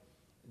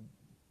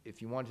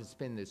want to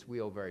spin this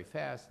wheel very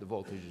fast, the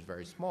voltage is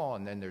very small,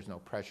 and then there's no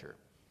pressure.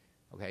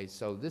 Okay,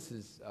 so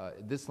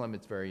this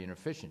limit's very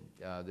inefficient.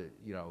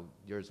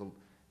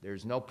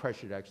 There's no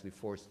pressure to actually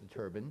force the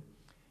turbine.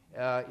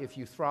 If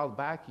you throttle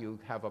back, you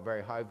have a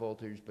very high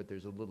voltage, but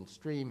there's a little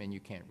stream, and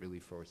you can't really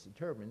force the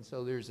turbine.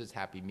 So there's this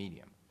happy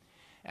medium.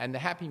 And the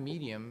happy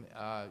medium,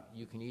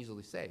 you can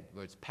easily say,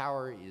 but its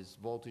power is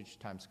voltage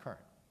times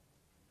current.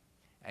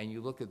 And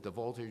you look at the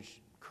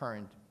voltage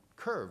current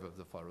curve of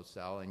the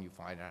photocell, and you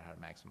find out how to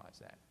maximize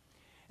that.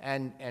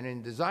 And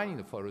in designing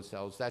the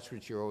photocells, that's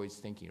what you're always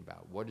thinking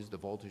about. What is the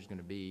voltage going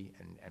to be,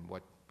 and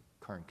what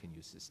current can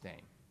you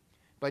sustain?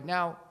 But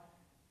now,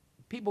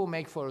 people who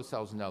make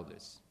photocells know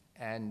this.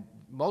 And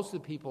most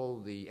of the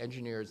people, the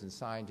engineers and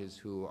scientists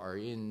who are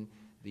in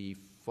the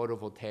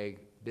photovoltaic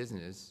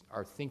business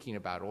are thinking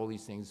about all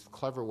these things,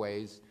 clever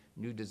ways,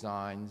 new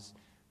designs,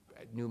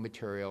 new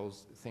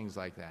materials, things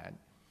like that.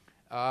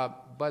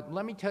 But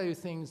let me tell you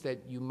things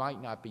that you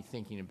might not be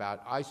thinking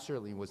about. I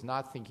certainly was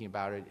not thinking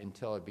about it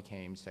until I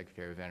became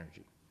Secretary of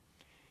Energy.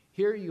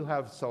 Here you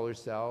have a solar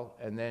cell,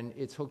 and then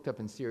it's hooked up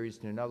in series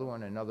to another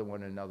one, another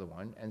one, another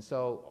one. And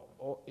so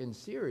in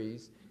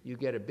series, you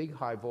get a big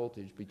high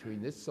voltage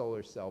between this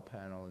solar cell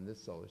panel and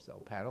this solar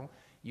cell panel.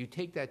 You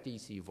take that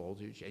DC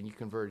voltage, and you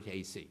convert it to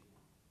AC.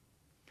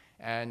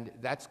 And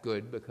that's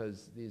good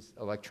because these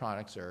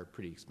electronics are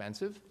pretty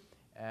expensive,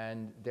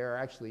 and they're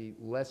actually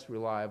less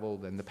reliable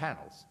than the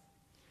panels.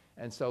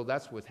 And so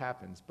that's what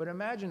happens. But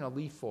imagine a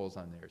leaf falls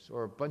on theirs,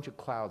 or a bunch of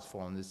clouds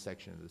fall on this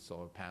section of the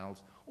solar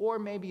panels, or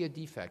maybe a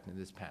defect in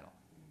this panel.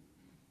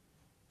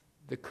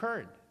 The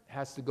current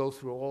has to go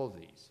through all of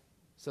these.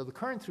 So the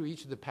current through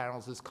each of the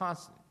panels is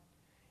constant.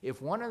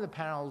 If one of the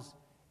panels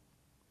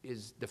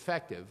is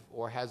defective,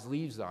 or has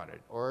leaves on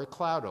it, or a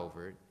cloud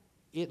over it,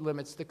 it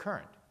limits the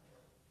current.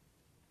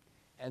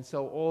 And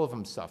so all of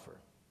them suffer.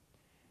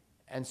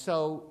 And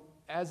so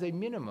as a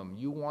minimum,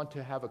 you want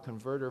to have a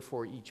converter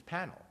for each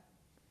panel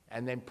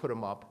and then put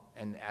them up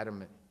and add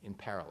them in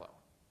parallel.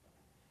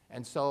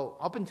 And so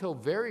up until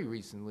very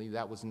recently,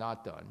 that was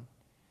not done.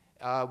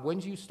 When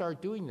you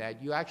start doing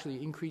that, you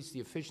actually increase the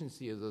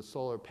efficiency of the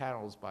solar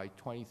panels by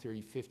 20,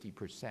 30,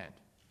 50%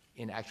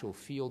 in actual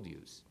field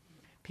use.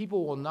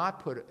 People will not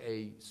put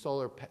a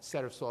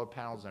set of solar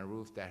panels on a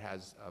roof that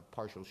has a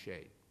partial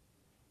shade.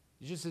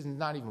 It just is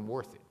not even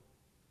worth it.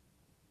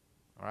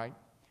 All right?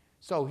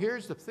 So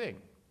here's the thing.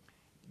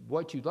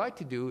 What you'd like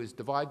to do is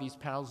divide these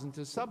panels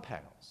into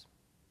subpanels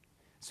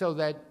so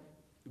that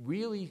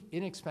really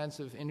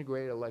inexpensive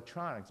integrated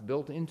electronics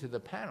built into the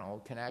panel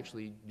can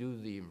actually do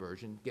the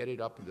inversion, get it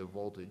up to the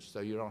voltage so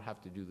you don't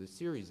have to do the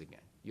series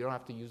again. You don't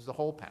have to use the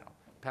whole panel.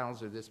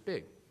 Panels are this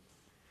big.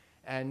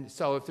 And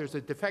so if there's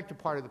a defective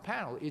part of the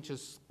panel, it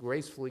just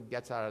gracefully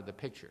gets out of the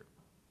picture.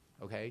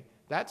 Okay?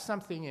 That's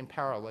something in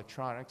power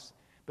electronics,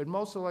 but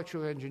most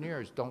electrical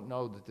engineers don't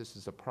know that this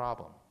is a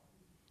problem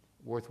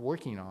worth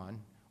working on,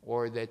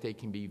 or that they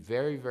can be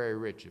very, very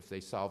rich if they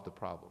solve the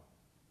problem.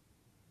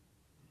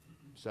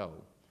 So,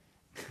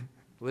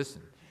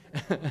 listen,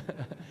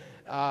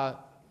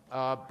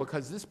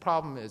 because this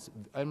problem is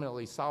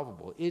eminently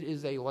solvable. It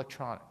is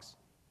electronics,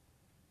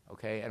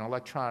 okay? And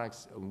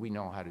electronics we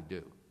know how to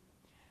do.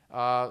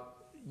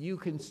 You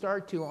can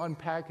start to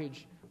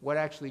unpackage what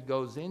actually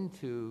goes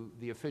into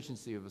the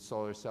efficiency of a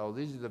solar cell.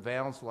 These are the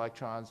valence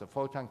electrons. A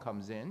photon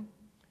comes in,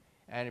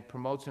 and it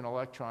promotes an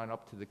electron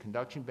up to the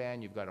conduction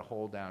band. You've got a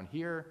hole down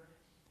here,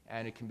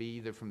 and it can be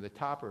either from the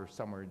top or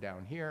somewhere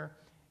down here.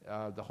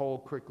 The hole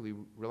quickly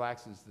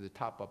relaxes to the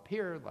top up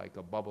here, like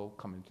a bubble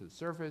coming to the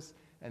surface,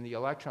 and the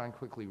electron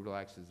quickly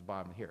relaxes the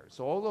bottom here.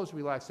 So all those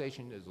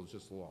relaxation is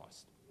just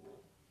lost.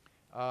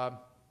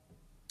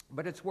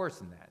 But it's worse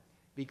than that,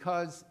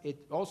 because it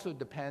also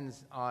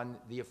depends on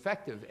the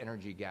effective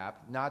energy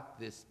gap, not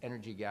this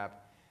energy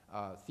gap,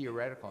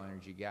 theoretical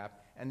energy gap.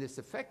 And this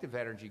effective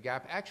energy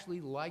gap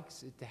actually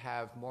likes it to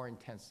have more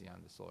intensity on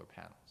the solar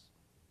panels,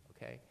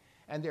 okay?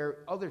 And there are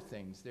other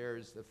things.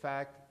 There's the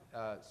fact,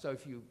 so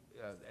if you,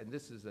 and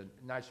this is a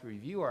nice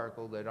review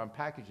article that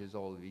unpackages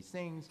all of these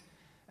things.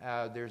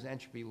 There's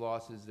entropy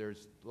losses,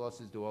 there's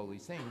losses to all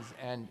these things,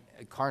 and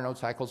Carnot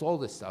cycles, all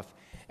this stuff.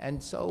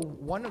 And so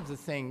one of the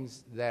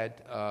things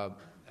that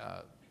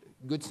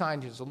good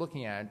scientists are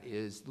looking at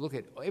is look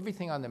at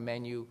everything on the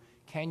menu.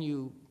 Can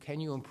you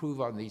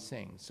improve on these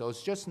things? So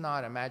it's just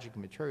not a magic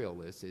material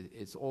list.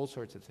 It's all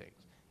sorts of things,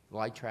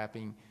 light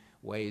trapping,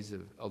 ways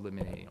of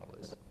eliminating all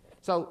this.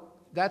 So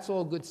that's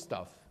all good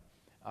stuff.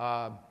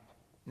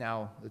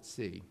 Now, let's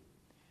see.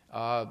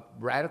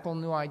 Radical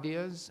new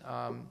ideas.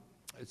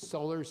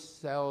 Solar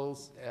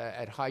cells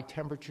at high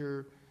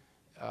temperature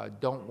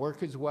don't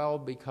work as well,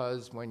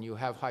 because when you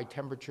have high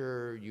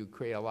temperature, you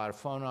create a lot of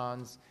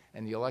phonons,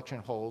 and the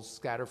electron holes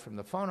scatter from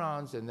the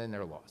phonons, and then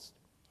they're lost.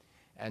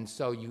 And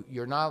so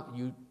you're not,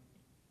 you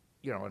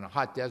know, in a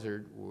hot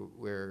desert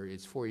where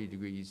it's 40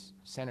 degrees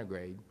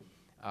centigrade,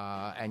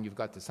 and you've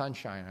got the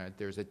sunshine on it,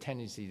 there's a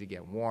tendency to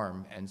get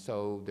warm. And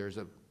so there's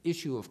an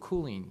issue of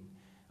cooling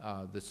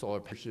the solar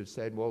panels. Have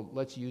said, well,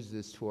 let's use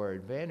this to our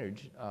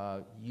advantage.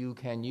 You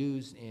can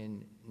use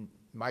in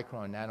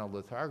micro and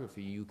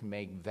nanolithography, you can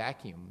make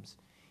vacuums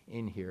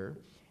in here.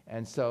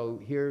 And so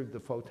here the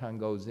photon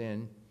goes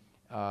in,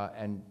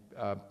 and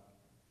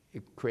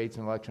it creates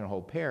an electron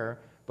hole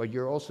pair. But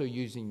you're also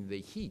using the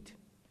heat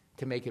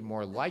to make it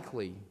more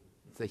likely.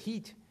 The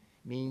heat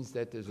means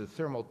that there's a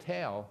thermal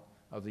tail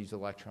of these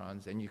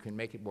electrons, and you can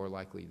make it more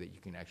likely that you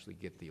can actually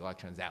get the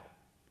electrons out.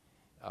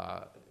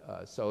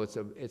 So it's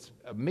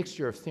a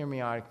mixture of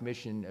thermionic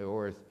emission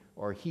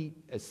or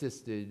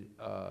heat-assisted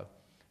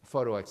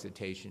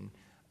photoexcitation.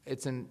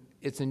 It's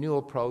a new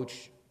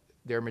approach.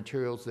 There are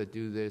materials that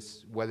do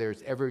this. Whether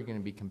it's ever going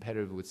to be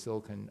competitive with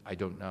silicon, I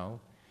don't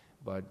know,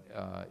 but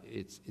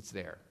it's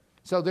there.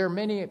 So there are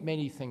many,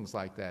 many things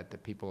like that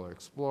that people are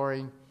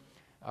exploring.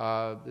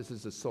 This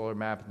is a solar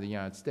map of the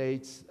United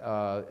States.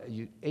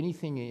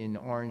 Anything in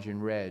orange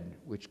and red,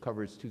 which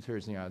covers 2/3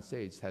 of the United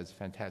States, has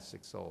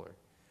fantastic solar.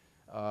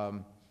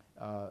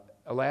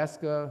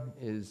 Alaska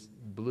is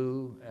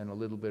blue, and a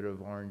little bit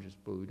of orange is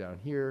blue down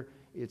here.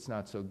 It's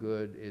not so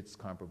good. It's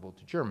comparable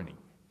to Germany.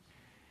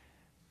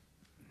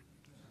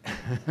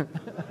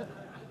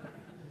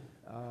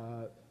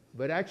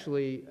 But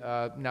actually,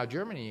 now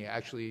Germany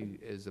actually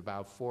is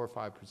about 4 or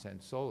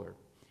 5% solar.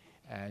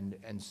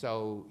 And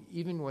so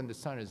even when the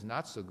sun is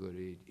not so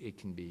good, it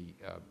can be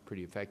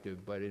pretty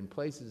effective. But in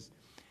places,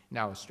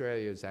 now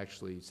Australia is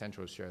actually,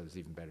 Central Australia is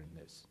even better than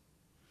this.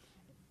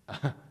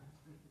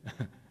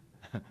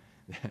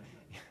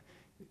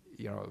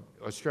 You know,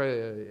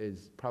 Australia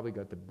is probably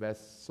got the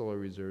best solar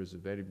reserves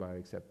of anybody,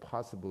 except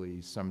possibly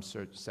some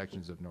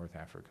sections of North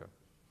Africa.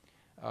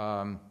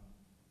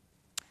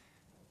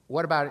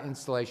 What about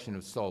installation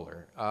of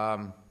solar?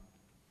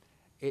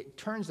 It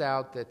turns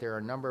out that there are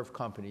a number of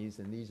companies,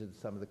 and these are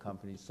some of the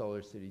companies,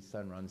 SolarCity,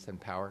 Sunrun,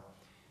 SunPower,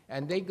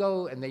 and they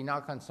go and they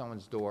knock on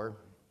someone's door,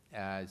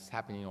 it's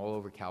happening all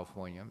over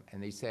California,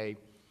 and they say,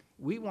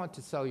 we want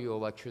to sell you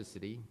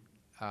electricity.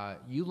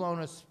 You loan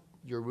us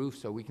your roof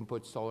so we can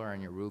put solar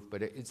on your roof,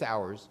 but it's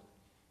ours.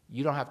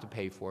 You don't have to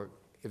pay for it.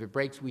 If it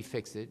breaks, we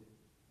fix it,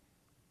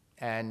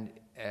 and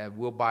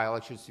we'll buy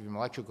electricity from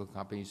electrical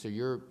companies, so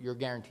you're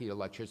guaranteed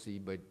electricity,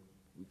 but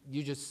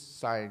you just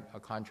sign a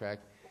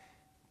contract,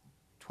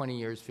 20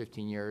 years,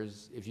 15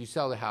 years. If you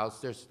sell the house,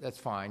 that's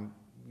fine.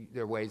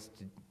 There are ways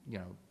to,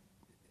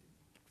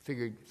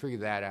 figure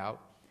that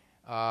out.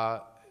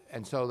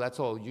 And so that's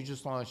all. You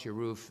just loan us your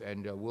roof,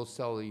 and we'll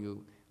sell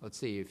you, let's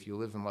see, if you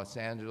live in Los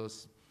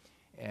Angeles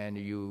and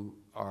you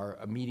are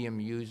a medium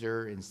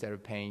user, instead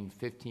of paying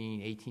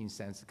 15, 18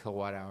 cents a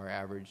kilowatt hour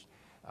average,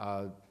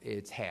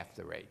 it's half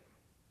the rate.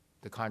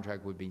 The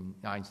contract would be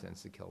 9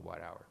 cents a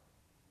kilowatt hour.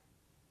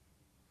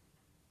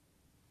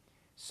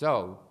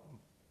 So,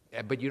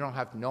 but you don't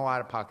have no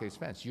out-of-pocket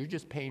expense. You're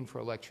just paying for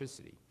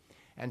electricity.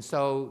 And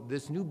so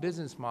this new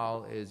business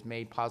model is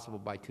made possible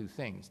by two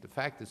things. The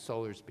fact that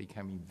solar is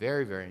becoming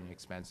very, very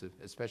inexpensive,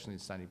 especially in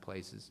sunny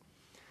places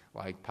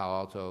like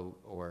Palo Alto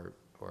or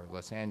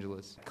Los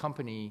Angeles. The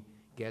company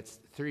gets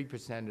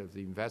 30% of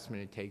the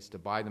investment it takes to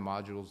buy the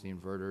modules, the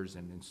inverters,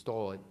 and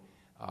install it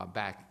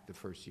back the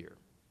first year.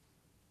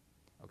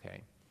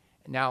 Okay.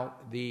 Now,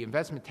 the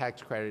investment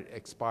tax credit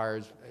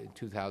expires in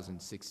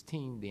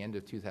 2016, the end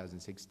of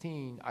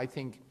 2016. I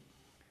think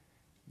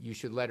you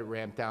should let it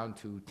ramp down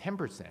to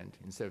 10%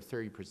 instead of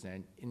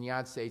 30%. In the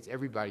United States,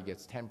 everybody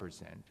gets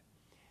 10%.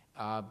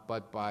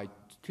 But by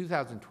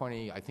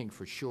 2020, I think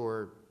for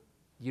sure,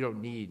 you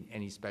don't need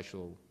any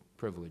special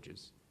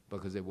privileges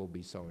because it will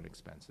be so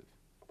inexpensive.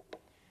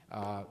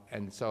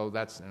 And so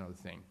that's another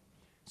thing.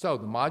 So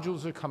the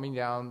modules are coming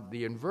down.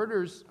 The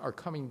inverters are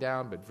coming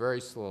down, but very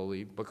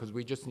slowly, because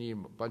we just need a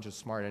bunch of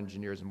smart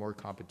engineers and more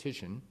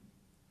competition.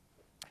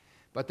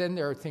 But then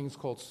there are things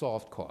called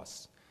soft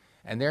costs,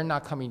 and they're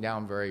not coming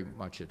down very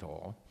much at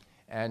all.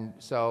 And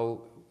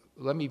so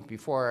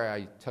before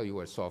I tell you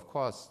what soft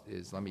cost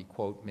is, let me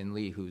quote Min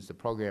Lee, who's the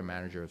program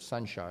manager of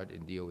Sunshot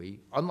in DOE.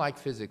 Unlike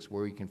physics,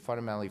 where we can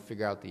fundamentally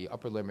figure out the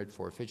upper limit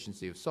for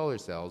efficiency of solar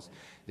cells,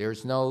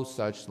 there's no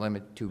such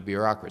limit to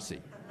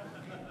bureaucracy.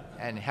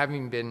 And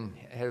having been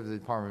head of the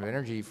Department of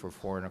Energy for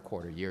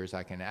 4¼ years,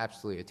 I can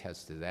absolutely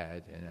attest to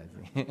that,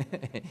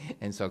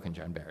 and so can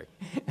John Barry.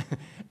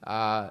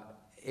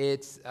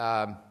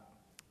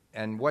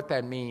 And what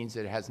that means,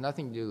 it has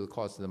nothing to do with the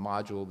cost of the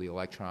module, the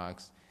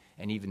electronics,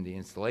 and even the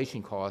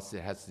installation costs.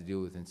 It has to do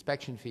with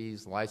inspection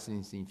fees,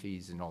 licensing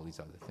fees, and all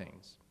these other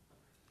things.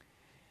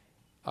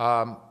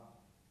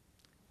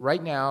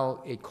 Right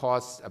now, it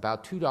costs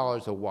about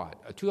 $2 a watt.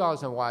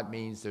 $2 a watt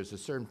means there's a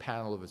certain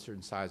panel of a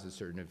certain size, a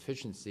certain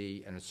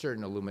efficiency, and a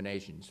certain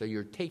illumination. So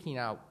you're taking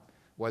out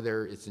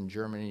whether it's in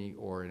Germany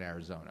or in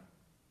Arizona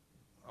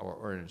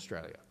or in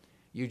Australia.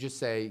 You just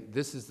say,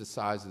 this is the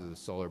size of the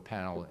solar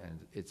panel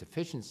and its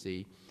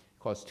efficiency. It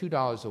costs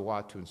 $2 a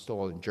watt to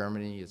install in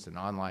Germany. It's an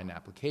online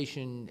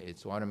application.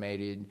 It's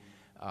automated.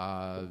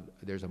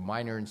 There's a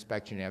minor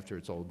inspection after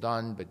it's all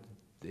done, but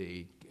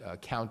the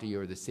county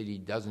or the city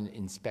doesn't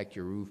inspect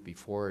your roof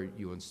before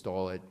you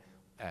install it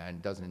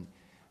and doesn't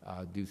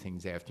do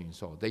things after you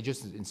install it. They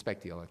just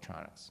inspect the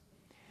electronics.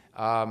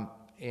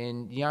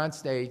 In the United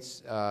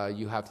States,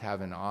 you have to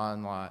have an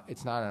online,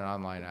 it's not an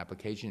online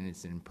application,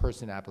 it's an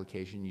in-person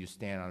application. You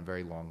stand on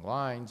very long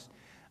lines,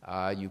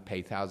 you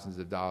pay thousands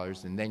of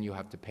dollars, and then you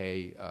have to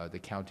pay the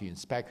county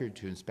inspector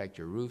to inspect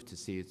your roof to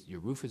see if your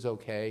roof is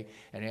okay,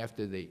 and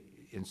after they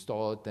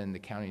install it, then the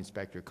county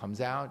inspector comes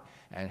out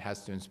and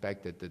has to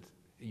inspect that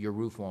your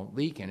roof won't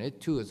leak and it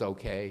too is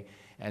okay,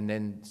 and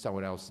then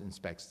someone else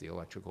inspects the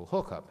electrical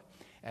hookup.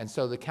 And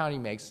so the county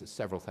makes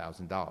several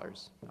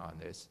 $1,000s on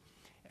this.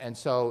 And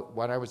so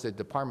when I was at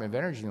the Department of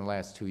Energy in the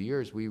last 2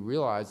 years, we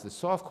realized the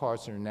soft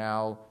costs are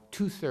now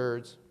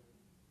 2/3,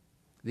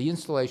 the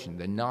installation,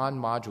 the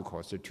non-module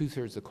costs are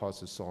 2/3 the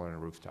cost of solar on a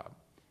rooftop.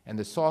 And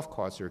the soft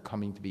costs are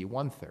coming to be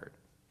 1/3.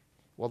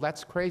 Well,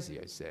 that's crazy,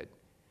 I said.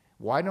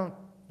 Why don't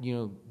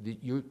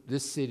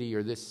this city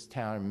or this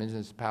town or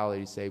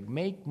municipality say,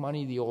 make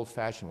money the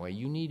old-fashioned way?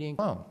 You need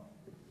income.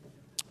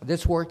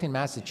 This worked in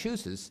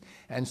Massachusetts,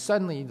 and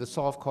suddenly the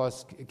soft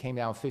costs came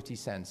down 50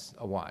 cents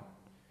a watt.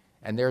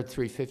 And they're at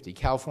 $3.50.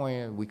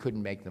 California, we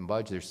couldn't make them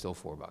budge. They're still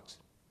 $4.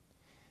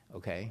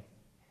 Okay?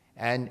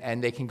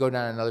 And they can go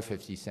down another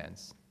 50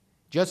 cents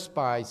just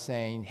by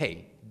saying,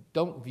 hey,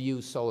 don't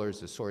view solar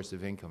as a source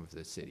of income for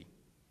the city.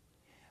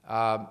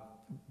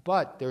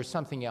 But there's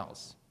something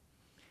else,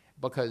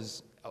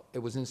 because it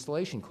was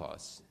installation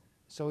costs.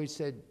 So he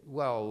said,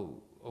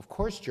 well, of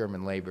course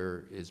German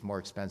labor is more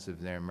expensive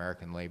than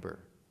American labor.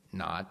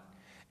 Not.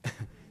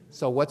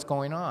 So what's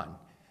going on?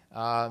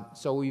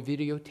 So we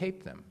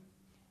videotaped them.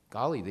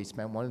 Golly, they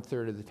spent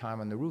 1/3 of the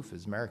time on the roof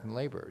as American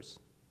laborers.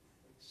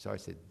 So I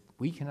said,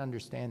 we can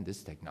understand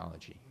this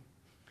technology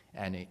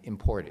and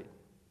import it,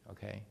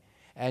 okay?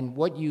 And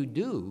what you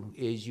do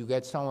is you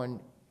get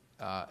someone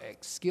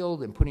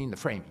skilled in putting the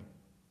framing,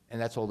 and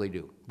that's all they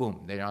do.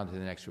 Boom, they're on to the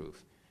next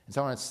roof. And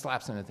someone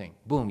slaps on the thing,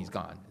 boom, he's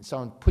gone. And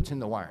someone puts in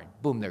the wiring,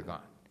 boom, they're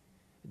gone.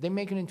 they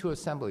make it into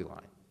assembly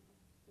line,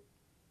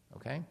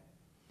 okay?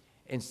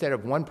 Instead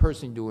of one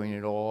person doing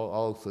it all,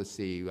 oh, let's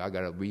see, I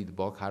got to read the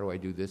book, how do I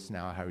do this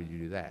now, how do you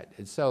do that?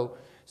 And so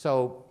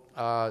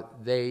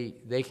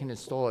they can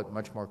install it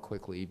much more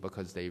quickly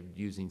because they're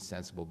using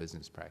sensible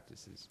business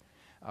practices.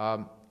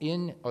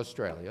 In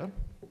Australia,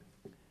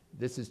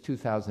 this is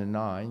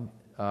 2009.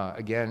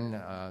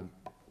 Again,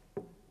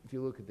 if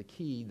you look at the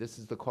key, this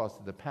is the cost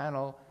of the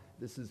panel,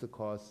 this is the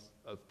cost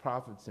of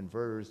profits,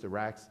 inverters, the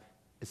racks,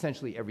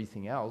 essentially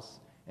everything else.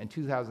 In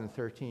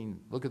 2013,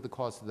 look at the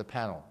cost of the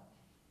panel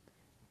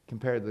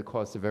compared to the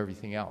cost of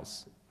everything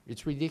else.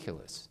 It's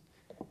ridiculous,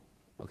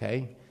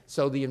 okay?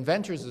 So the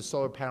inventors of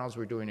solar panels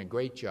were doing a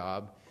great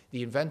job.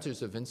 The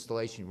inventors of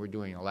installation were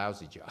doing a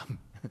lousy job.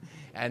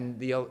 And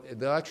the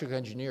electrical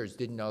engineers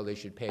didn't know they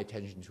should pay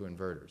attention to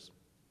inverters,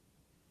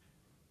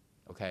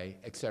 okay,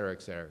 et cetera,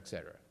 et cetera, et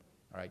cetera.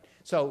 All right.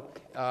 So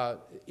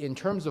in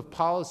terms of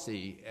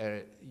policy,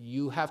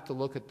 you have to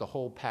look at the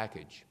whole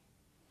package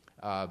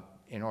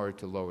in order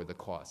to lower the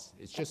costs.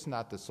 It's just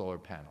not the solar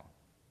panel.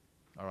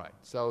 All right.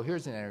 So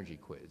here's an energy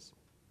quiz.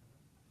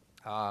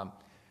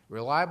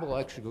 Reliable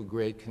electrical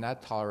grid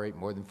cannot tolerate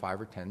more than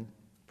 5 or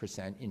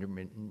 10%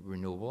 intermittent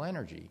renewable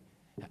energy.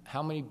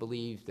 How many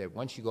believe that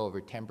once you go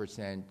over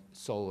 10%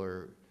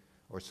 solar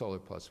or solar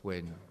plus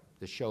wind,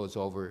 the show is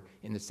over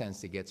in the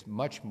sense it gets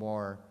much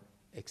more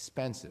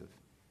expensive?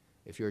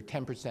 If you're at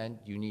 10%,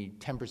 you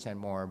need 10%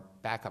 more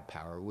backup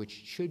power,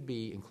 which should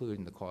be included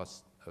in the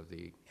cost of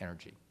the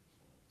energy.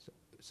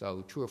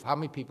 So true. How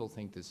many people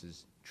think this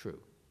is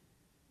true?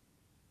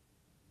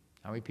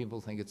 How many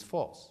people think it's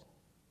false?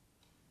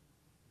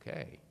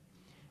 Okay.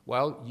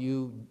 Well,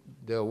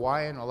 the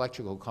Hawaiian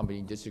Electrical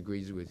Company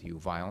disagrees with you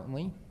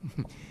violently.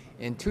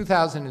 In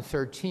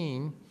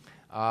 2013,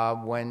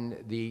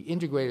 when the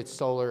integrated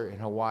solar in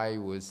Hawaii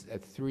was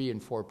at 3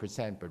 and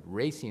 4%, but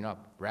racing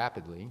up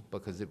rapidly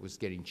because it was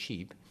getting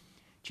cheap.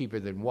 Cheaper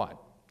than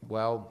what?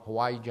 Well,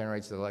 Hawaii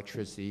generates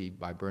electricity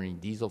by burning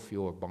diesel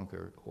fuel or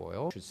bunker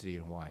oil. Electricity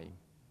in Hawaii.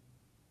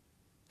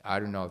 I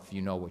don't know if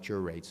you know what your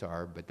rates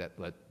are, but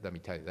let me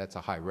tell you, that's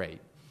a high rate.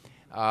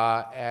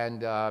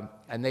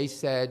 And they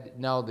said,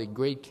 no, the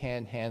grid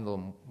can't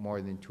handle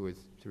more than 2 or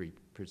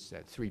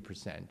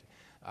 3%.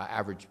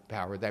 Average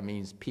power. That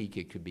means peak,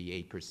 it could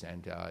be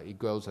 8%. It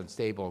grows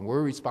unstable, and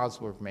we're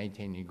responsible for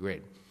maintaining the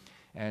grid.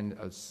 And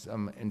a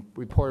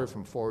reporter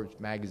from Forbes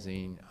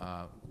magazine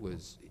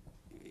was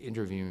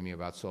interviewing me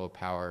about solar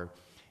power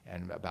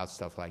and about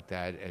stuff like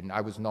that, and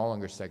I was no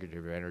longer Secretary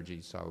of Energy,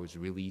 so I was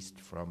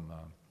released from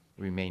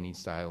remaining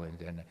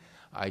silent, and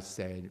I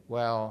said,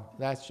 well,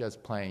 that's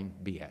just plain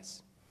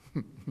BS.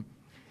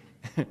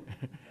 I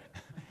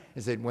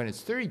said, when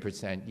it's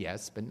 30%,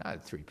 yes, but not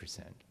at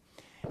 3%.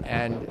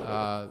 And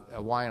a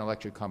Hawaiian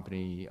Electric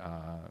Company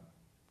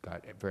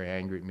got very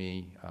angry at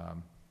me.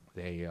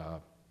 They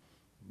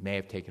may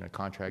have taken a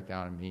contract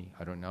down on me,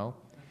 I don't know.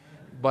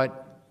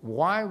 But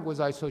why was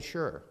I so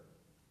sure?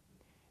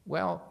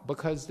 Well,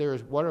 because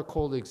there's what are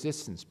called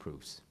existence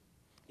proofs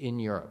in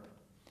Europe.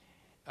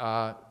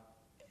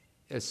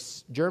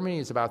 Germany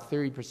is about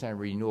 30%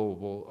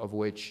 renewable, of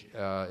which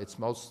it's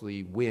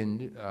mostly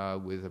wind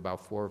with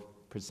about 4%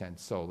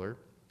 solar,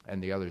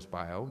 and the other's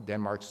bio.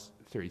 Denmark's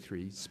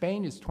 33.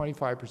 Spain is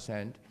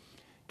 25%,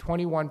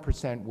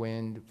 21%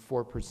 wind,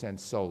 4%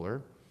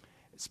 solar.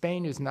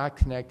 Spain is not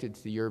connected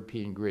to the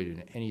European grid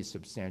in any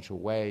substantial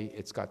way.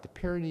 It's got the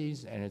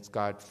Pyrenees, and it's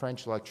got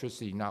French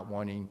electricity not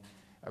wanting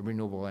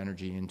renewable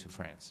energy into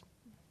France.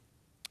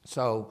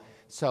 So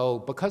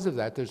because of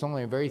that, there's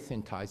only a very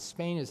thin tie.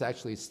 Spain is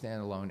actually a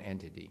standalone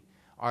entity.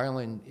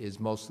 Ireland is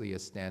mostly a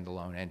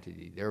standalone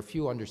entity. There are a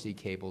few undersea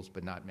cables,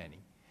 but not many.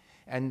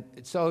 And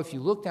so if you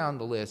look down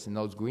the list, and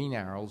those green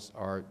arrows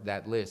are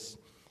that list,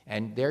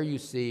 and there you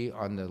see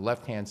on the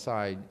left-hand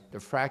side the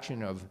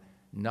fraction of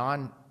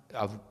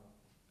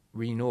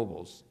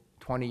renewables,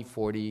 20,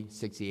 40,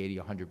 60, 80,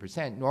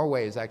 100%.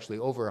 Norway is actually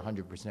over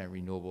 100%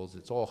 renewables.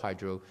 It's all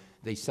hydro.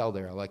 They sell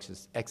their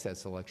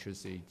excess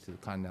electricity to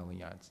continental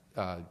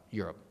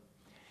Europe.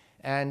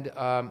 And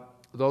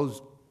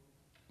those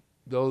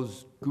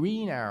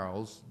green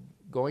arrows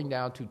going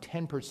down to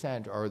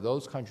 10% are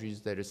those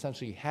countries that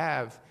essentially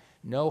have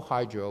no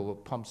hydro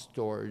pump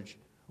storage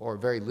or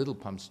very little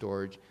pump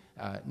storage,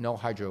 no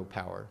hydro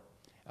power.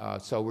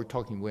 So we're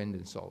talking wind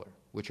and solar,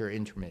 which are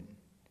intermittent.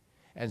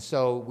 And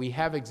so we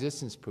have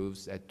existence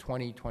proofs at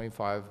 20,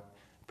 25%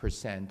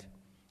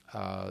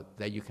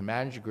 that you can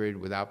manage a grid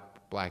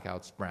without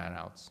blackouts,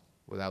 brownouts,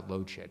 without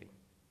load shedding.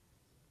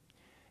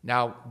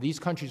 Now, these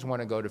countries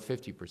want to go to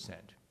 50%.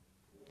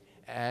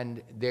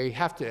 And they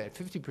have to, at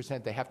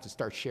 50%, they have to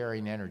start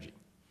sharing energy.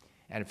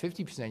 And at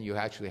 50%, you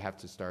actually have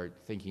to start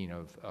thinking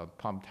of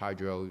pumped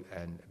hydro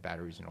and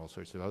batteries and all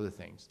sorts of other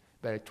things.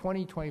 But at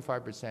 20,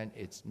 25%,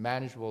 it's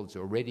manageable. It's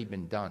already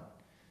been done.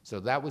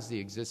 So that was the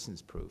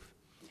existence proof.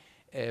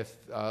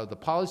 If the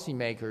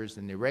policymakers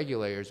and the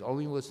regulators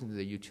only listen to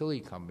the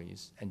utility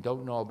companies and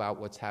don't know about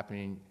what's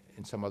happening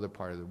in some other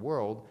part of the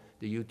world,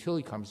 the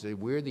utility companies say,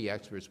 we're the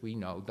experts, we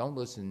know. Don't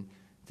listen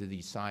to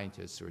these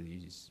scientists or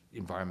these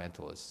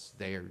environmentalists,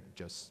 they are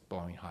just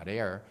blowing hot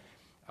air,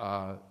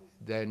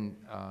 then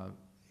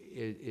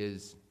it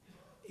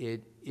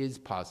is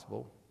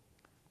possible.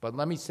 But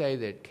let me say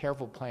that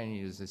careful planning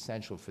is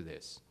essential for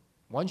this.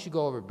 Once you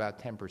go over about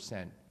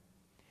 10%,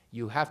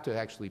 you have to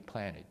actually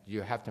plan it.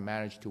 You have to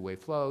manage two-way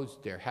flows.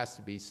 There has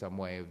to be some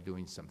way of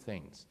doing some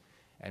things.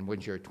 And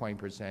once you're at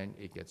 20%,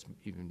 it gets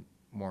even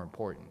more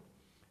important.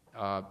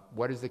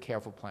 What is the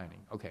careful planning?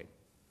 Okay.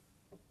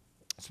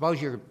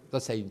 Suppose you're,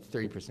 let's say,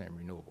 30%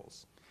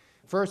 renewables.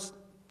 First,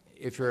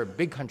 if you're a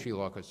big country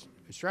like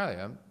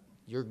Australia,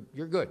 you're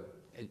good.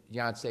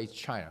 United States,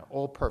 China,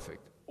 all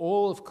perfect.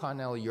 All of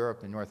continental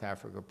Europe and North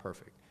Africa are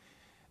perfect.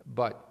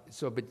 But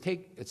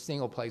take a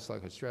single place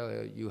like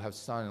Australia, you have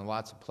sun in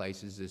lots of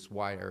places, this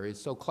wide area,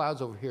 so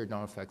clouds over here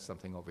don't affect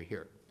something over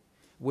here.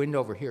 Wind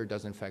over here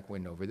doesn't affect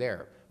wind over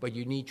there. But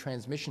you need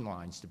transmission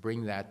lines to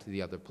bring that to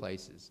the other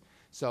places.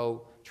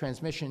 So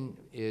transmission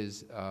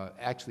is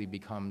actually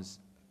becomes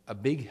a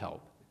big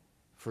help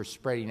for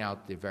spreading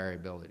out the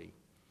variability.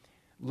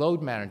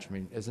 Load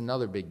management is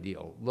another big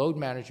deal. Load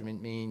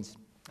management means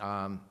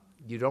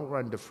you don't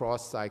run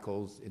defrost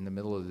cycles in the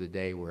middle of the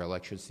day where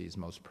electricity is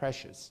most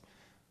precious.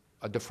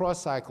 A defrost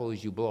cycle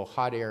is you blow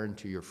hot air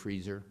into your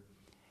freezer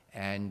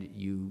and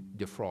you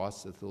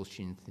defrost with a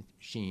little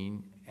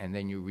sheen, and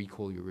then you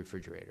recool your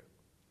refrigerator.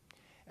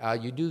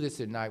 You do this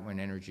at night when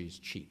energy is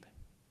cheap.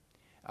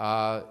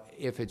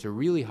 If it's a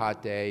really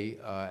hot day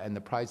and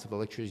the price of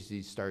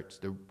electricity starts,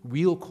 the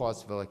real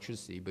cost of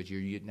electricity, but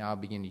you're now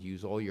beginning to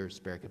use all your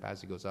spare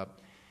capacity goes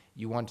up,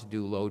 you want to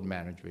do load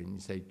management. You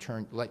say,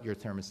 let your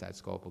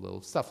thermostats go up a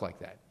little, stuff like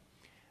that.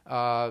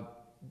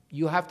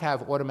 You have to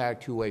have automatic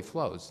two-way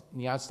flows.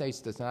 The United States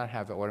does not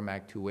have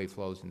automatic two-way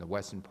flows in the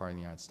western part of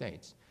the United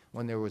States.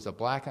 When there was a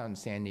blackout in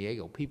San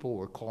Diego, people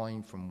were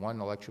calling from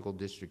one electrical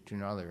district to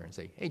another and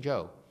say, hey,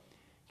 Joe,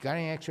 you got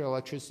any extra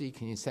electricity?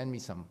 Can you send me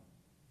some?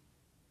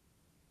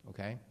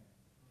 Okay?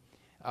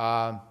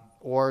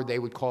 Or they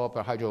would call up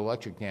a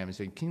hydroelectric dam and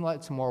say, can you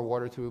let some more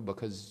water through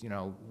because, you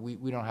know, we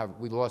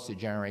lost the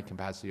generate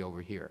capacity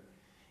over here.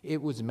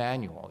 It was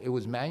manual. It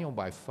was manual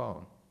by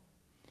phone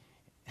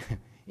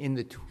in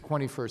the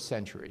 21st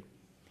century,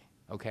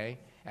 okay?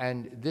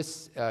 And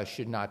this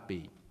should not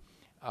be.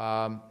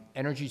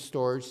 Energy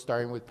storage,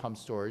 starting with pump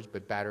storage,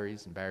 but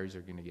batteries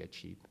are going to get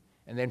cheap.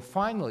 And then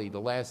finally,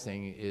 the last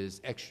thing is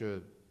extra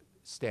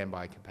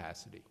standby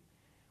capacity.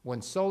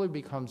 When solar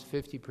becomes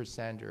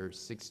 50% or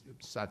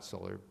not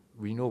solar,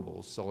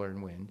 renewables, solar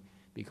and wind,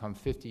 become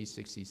 50,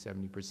 60,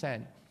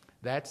 70%,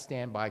 that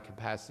standby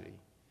capacity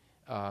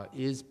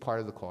is part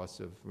of the cost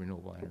of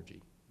renewable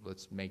energy.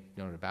 Let's make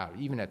note about it.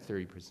 Even at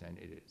 30%,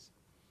 it is.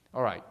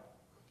 All right.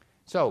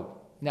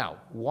 So now,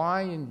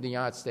 why in the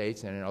United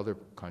States and in other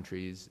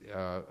countries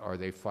are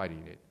they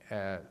fighting it?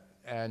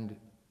 And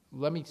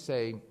let me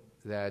say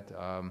that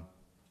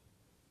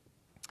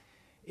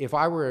if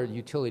I were a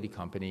utility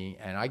company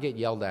and I get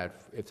yelled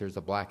at if there's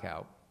a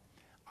blackout,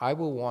 I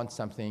will want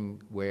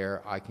something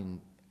where I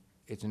can,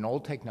 it's an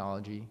old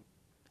technology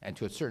and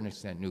to a certain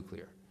extent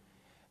nuclear.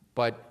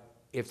 But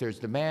if there's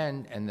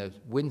demand and the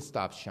wind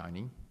stops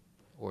shining,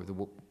 or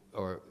the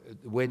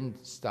wind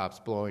stops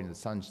blowing and the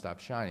sun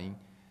stops shining,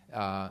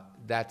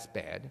 that's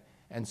bad.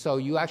 And so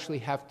you actually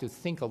have to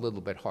think a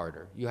little bit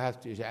harder. You have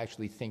to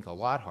actually think a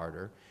lot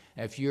harder.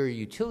 And if you're a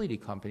utility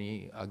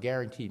company, a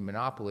guaranteed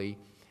monopoly,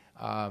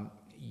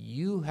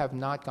 you have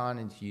not gone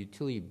into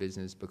utility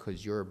business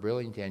because you're a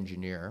brilliant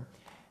engineer,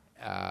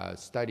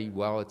 studied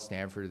well at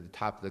Stanford at the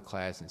top of the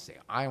class, and say,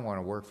 I want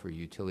to work for a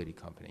utility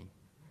company.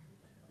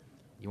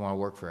 You want to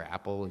work for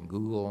Apple and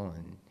Google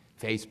and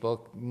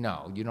Facebook?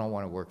 No, you don't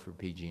want to work for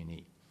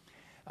PG&E.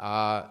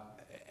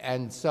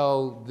 And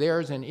so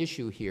there's an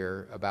issue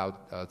here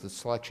about the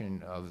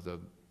selection of the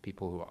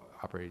people who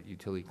operate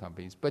utility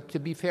companies. But to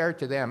be fair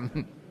to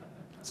them,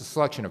 it's a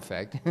selection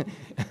effect.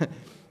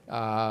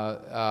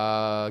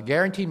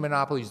 Guaranteed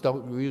monopolies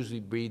don't usually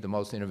breed the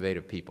most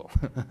innovative people.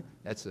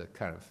 That's a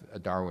kind of a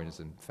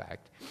Darwinism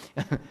fact.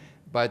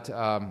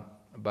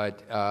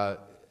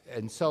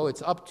 And so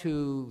it's up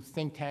to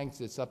think tanks,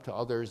 it's up to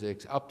others,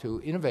 it's up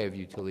to innovative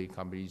utility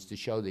companies to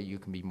show that you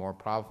can be more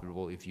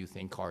profitable if you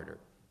think harder.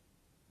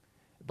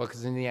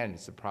 Because in the end,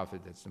 it's the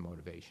profit that's the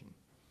motivation.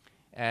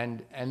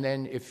 And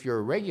then if you're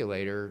a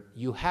regulator,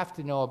 you have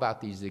to know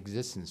about these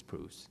existence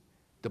proofs,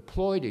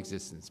 deployed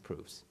existence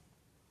proofs,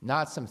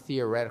 not some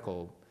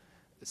theoretical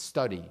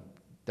study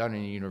done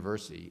in a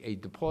university. A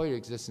deployed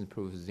existence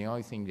proof is the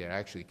only thing that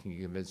actually can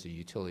convince a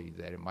utility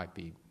that it might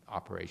be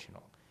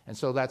operational. And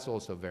so that's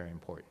also very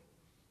important.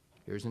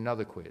 Here's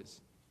another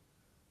quiz.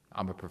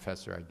 I'm a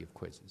professor, I give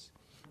quizzes.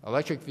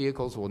 Electric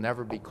vehicles will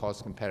never be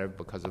cost competitive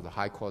because of the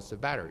high cost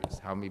of batteries.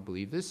 How many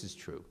believe this is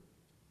true?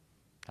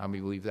 How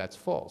many believe that's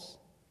false?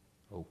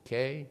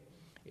 Okay,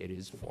 it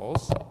is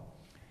false.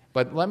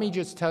 But let me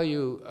just tell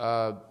you,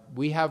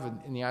 we have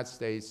in the United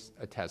States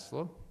a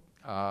Tesla.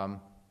 But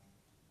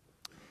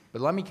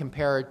let me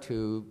compare it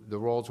to the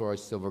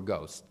Rolls-Royce Silver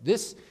Ghost.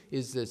 This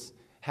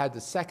had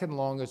the second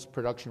longest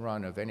production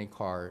run of any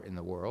car in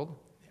the world,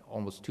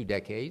 almost 2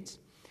 decades.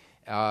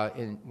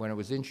 When it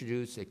was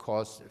introduced, it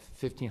cost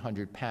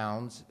 1,500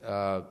 pounds.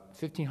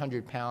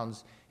 1,500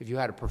 pounds, if you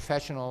had a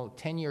professional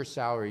 10-year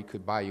salary,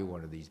 could buy you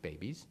one of these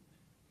babies.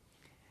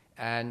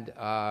 And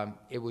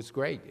it was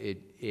great.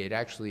 It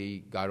actually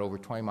got over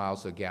 20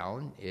 miles a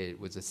gallon. It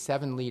was a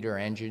 7-liter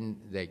engine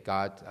that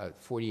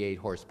got 48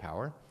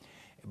 horsepower,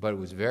 but it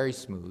was very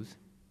smooth.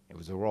 It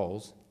was a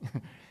Rolls,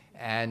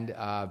 and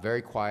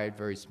very quiet,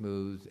 very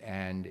smooth,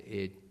 and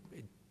it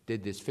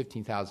did this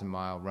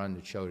 15,000-mile run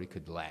that showed it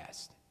could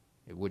last.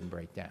 It wouldn't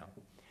break down.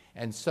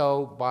 And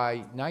so by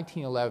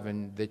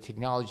 1911, the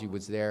technology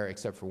was there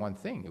except for one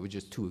thing. It was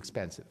just too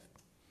expensive.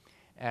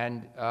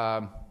 And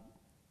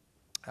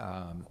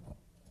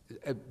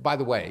by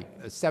the way,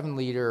 a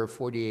 7-liter,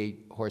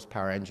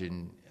 48-horsepower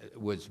engine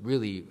was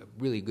really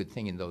a good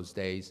thing in those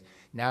days.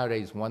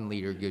 Nowadays, 1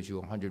 liter gives you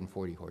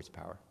 140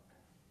 horsepower,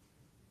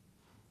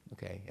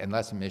 okay, and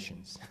less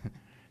emissions.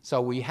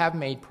 So we have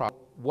made progress.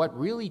 What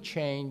really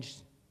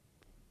changed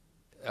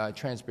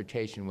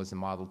transportation was the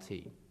Model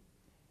T.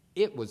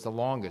 It was the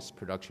longest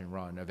production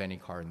run of any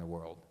car in the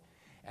world.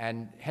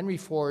 And Henry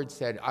Ford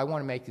said, I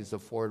want to make this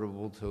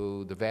affordable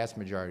to the vast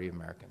majority of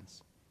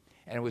Americans.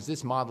 And it was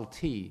this Model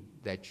T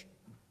that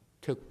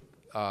took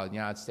the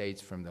United States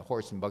from the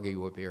horse and buggy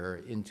whip era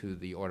into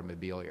the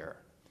automobile era.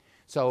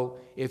 So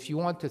if you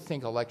want to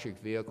think electric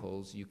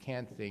vehicles, you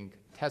can't think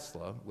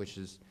Tesla, which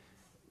is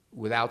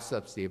without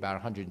subsidy about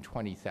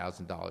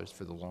 $120,000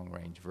 for the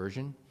long-range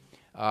version.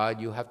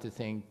 You have to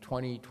think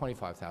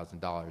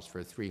 $25,000 for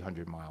a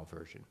 300-mile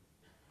version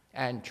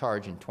and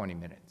charge in 20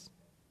 minutes.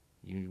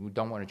 You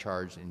don't want to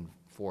charge in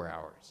 4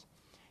 hours.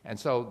 And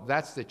so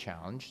that's the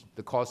challenge.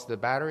 The cost of the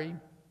battery,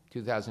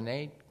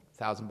 2008,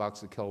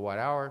 $1,000 a kilowatt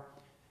hour.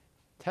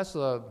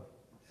 Tesla,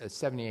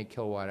 78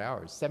 kilowatt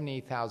hours,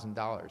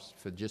 $78,000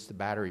 for just the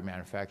battery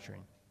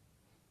manufacturing.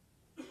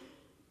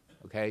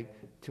 Okay,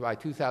 by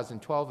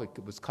 2012,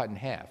 it was cut in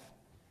half.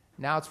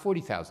 Now it's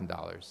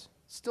 $40,000.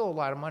 Still a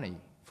lot of money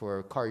for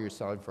a car you're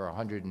selling for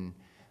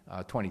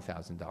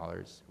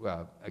 $120,000,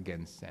 well,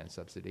 again, sans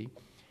subsidy.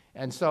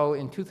 And so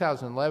in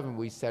 2011,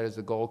 we set as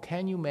a goal,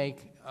 can you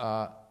make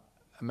a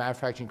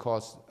manufacturing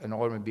cost, an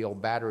automobile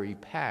battery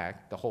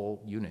pack, the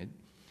whole unit,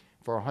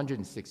 for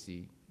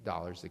 $160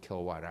 a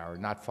kilowatt hour,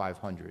 not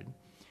 $500.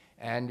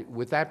 And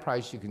with that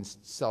price, you can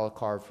sell a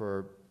car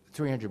for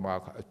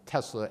 300-mile, a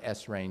Tesla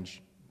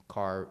S-range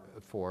car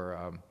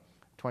for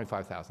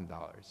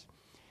 $25,000.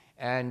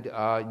 And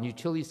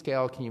utility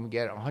scale, can you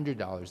get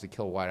 $100 a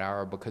kilowatt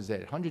hour? Because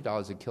at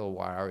 $100 a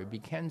kilowatt hour, it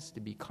begins to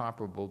be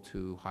comparable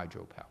to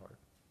hydropower.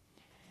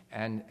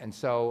 And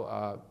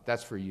so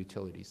that's for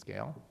utility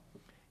scale.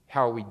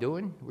 How are we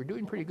doing? We're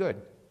doing pretty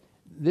good.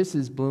 This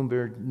is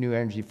Bloomberg New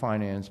Energy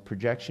Finance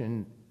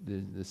projection,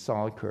 the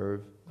solid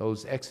curve.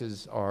 Those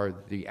X's are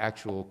the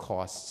actual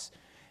costs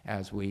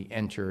as we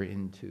enter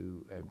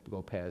into,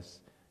 go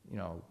past,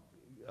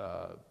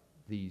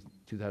 the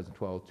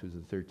 2012,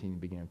 2013,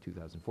 beginning of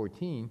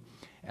 2014,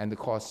 and the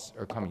costs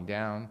are coming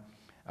down.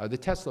 The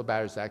Tesla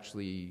battery is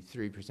actually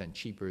 3%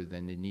 cheaper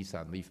than the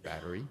Nissan Leaf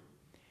battery,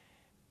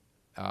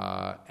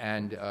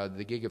 and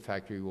the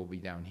Gigafactory will be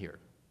down here,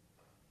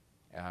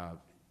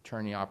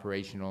 turning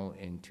operational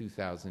in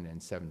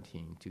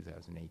 2017,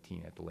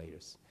 2018 at the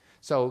latest.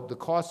 So the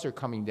costs are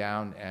coming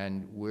down,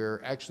 and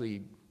we're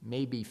actually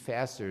maybe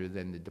faster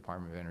than the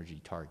Department of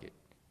Energy target.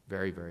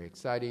 Very, very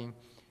exciting.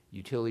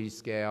 Utility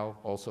scale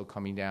also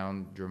coming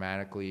down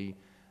dramatically.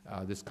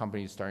 This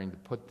company is starting to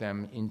put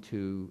them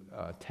into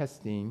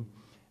testing.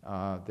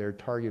 Their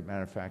target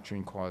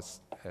manufacturing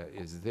cost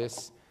is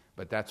this,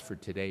 but that's for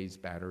today's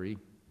battery.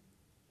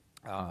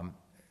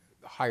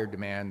 Higher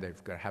demand, they're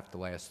going to have to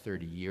last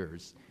 30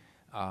 years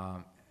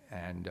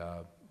and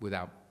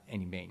without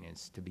any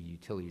maintenance to be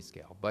utility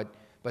scale. But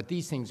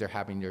these things are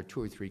happening. There are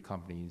 2 or 3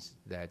 companies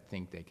that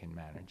think they can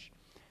manage.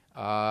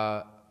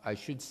 I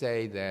should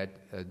say that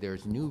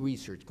there's new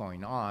research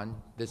going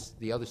on.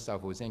 The other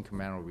stuff was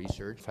incremental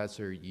research.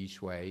 Professor Yi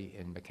Shui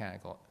in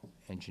mechanical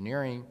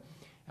engineering,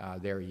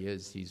 there he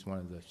is. He's one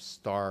of the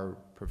star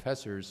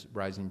professors,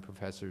 rising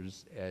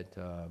professors at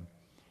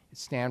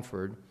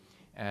Stanford.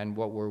 And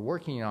what we're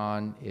working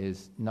on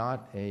is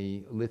not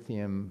a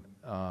lithium,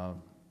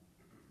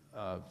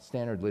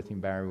 standard lithium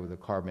battery with a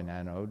carbon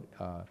anode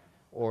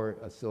or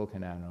a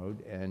silicon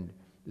anode. And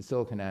the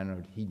silicon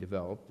anode he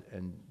developed,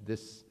 and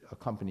this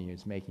company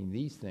is making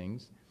these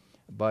things,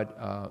 but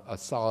a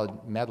solid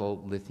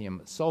metal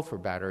lithium sulfur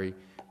battery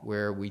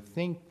where we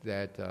think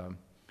that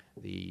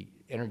the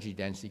energy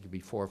density could be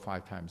 4 or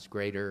 5 times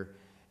greater.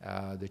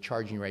 The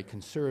charging rate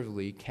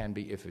conservatively can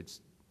be, if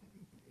it's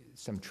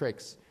some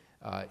tricks,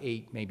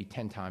 8, maybe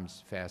 10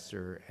 times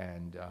faster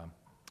and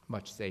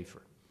much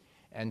safer.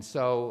 And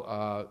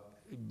so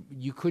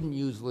you couldn't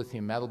use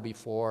lithium metal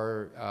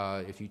before.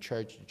 If you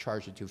charge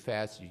it too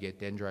fast, you get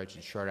dendrites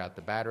that short out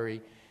the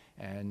battery.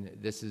 And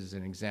this is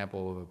an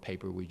example of a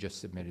paper we just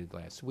submitted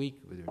last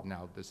week.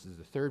 Now this is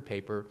the 3rd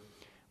paper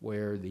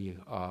where the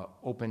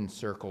open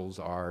circles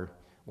are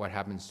what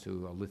happens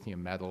to a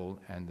lithium metal,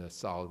 and the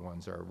solid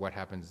ones are what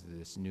happens to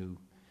this new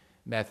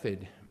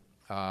method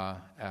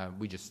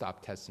We just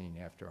stopped testing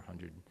after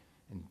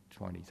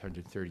 120,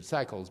 130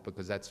 cycles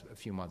because that's a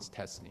few months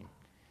testing.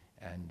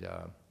 And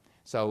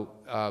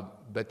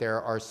but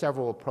there are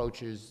several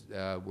approaches.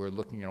 We're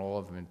looking at all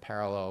of them in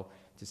parallel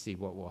to see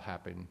what will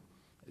happen.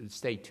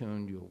 Stay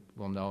tuned.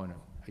 We'll know in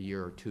a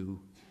year or two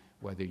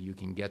whether you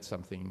can get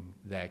something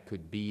that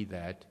could be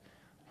that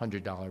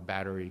 $100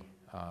 battery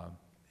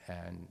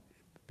and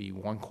be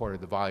 1/4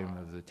 the volume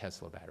of the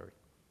Tesla battery,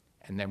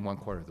 and then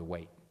 1/4 the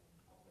weight.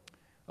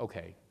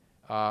 Okay,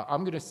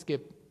 I'm going to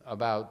skip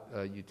about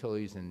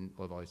utilities and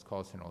levelized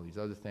costs and all these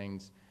other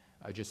things.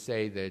 I just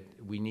say that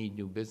we need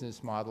new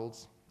business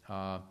models.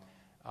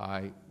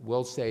 I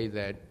will say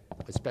that,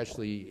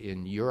 especially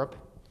in Europe,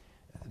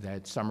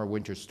 that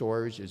summer-winter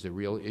storage is a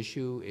real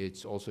issue.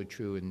 It's also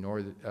true in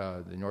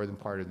the northern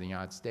part of the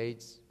United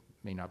States.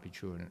 May not be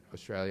true in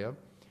Australia.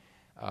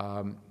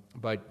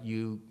 But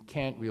you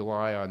can't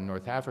rely on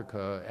North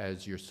Africa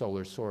as your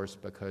solar source,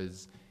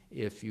 because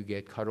if you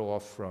get cut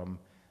off from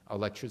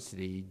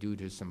electricity due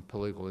to some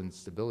political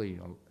instability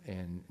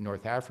in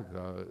North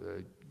Africa,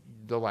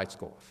 the lights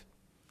go off.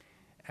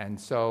 And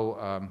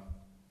so,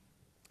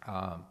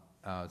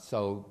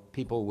 so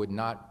people would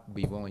not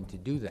be willing to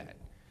do that.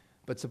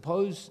 But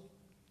suppose,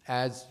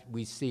 as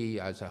we see,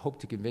 as I hope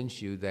to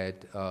convince you,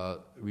 that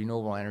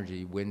renewable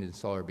energy, wind and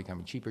solar, are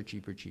becoming cheaper,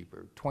 cheaper,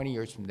 cheaper. 20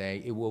 years from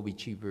today, it will be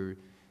cheaper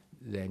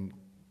than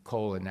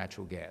coal and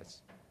natural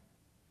gas.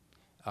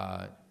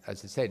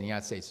 As I said, in the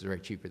United States, it's very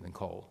cheaper than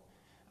coal.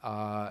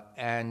 So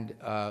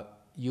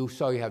you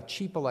have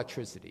cheap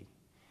electricity.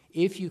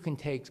 If you can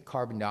take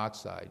carbon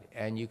dioxide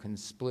and you can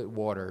split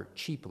water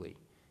cheaply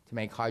to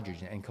make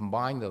hydrogen and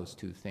combine those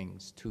two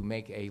things to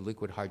make a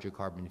liquid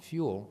hydrocarbon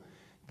fuel,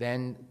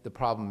 then the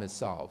problem is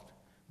solved,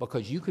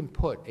 because you can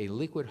put a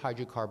liquid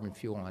hydrocarbon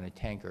fuel on a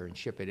tanker and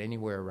ship it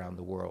anywhere around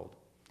the world.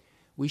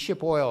 We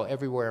ship oil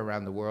everywhere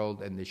around the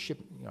world, and the ship,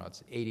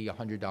 it's $80,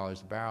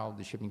 $100 a barrel.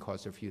 The shipping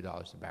costs are a few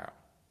dollars a barrel.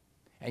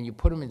 And you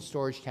put them in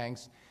storage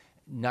tanks,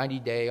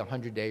 90-day,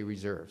 100-day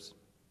reserves.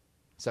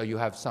 So you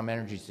have some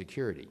energy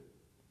security.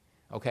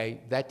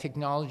 Okay, that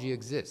technology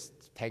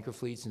exists. Tanker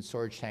fleets and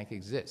storage tank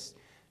exist.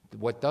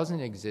 What doesn't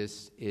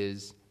exist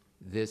is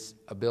this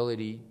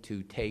ability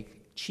to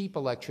take cheap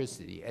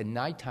electricity and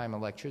nighttime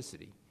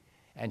electricity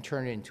and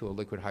turn it into a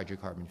liquid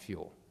hydrocarbon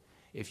fuel.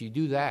 If you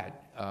do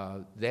that,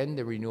 then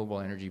the renewable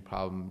energy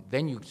problem,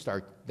 then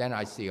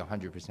I see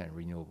 100%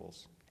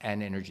 renewables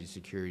and energy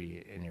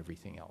security and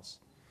everything else.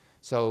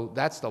 So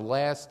that's the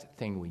last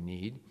thing we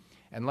need.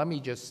 And let me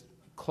just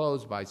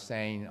close by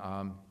saying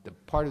the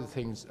part of the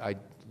things I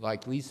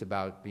like least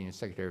about being a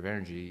Secretary of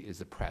Energy is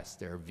the press.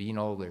 They're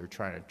venal, they're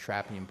trying to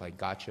trap me and play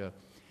gotcha.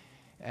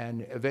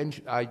 And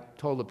eventually, I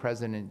told the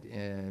president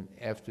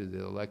after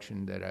the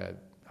election that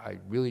I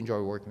really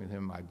enjoy working with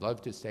him. I'd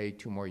love to stay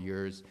 2 more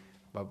years,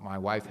 but my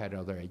wife had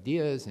other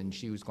ideas, and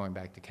she was going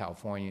back to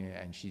California,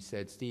 and she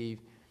said,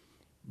 "Steve,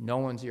 no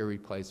one's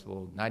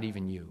irreplaceable, not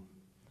even you."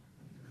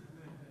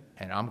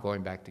 And I'm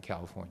going back to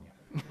California.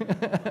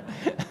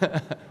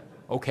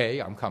 Okay,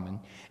 I'm coming.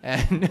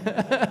 And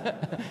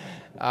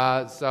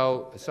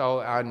so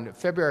on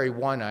February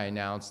 1, I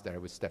announced that I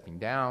was stepping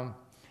down.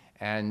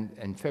 And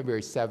on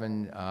February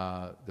 7,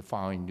 the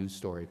following news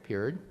story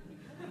appeared.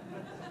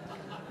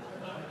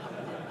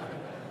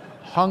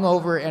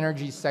 Hungover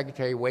Energy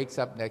Secretary wakes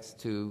up next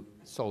to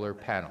solar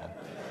panel.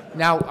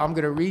 Now, I'm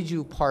going to read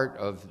you part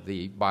of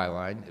the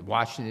byline.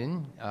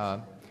 Washington,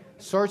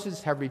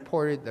 sources have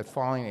reported that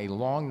following a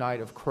long night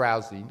of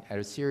carousing at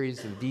a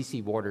series of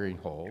DC watering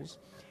holes,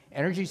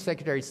 Energy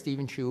Secretary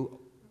Prof Chu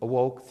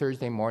awoke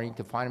Thursday morning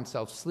to find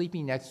himself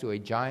sleeping next to a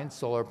giant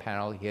solar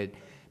panel he had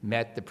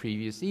met the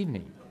previous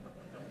evening.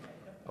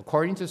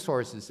 According to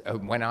sources,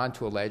 went on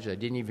to allege, I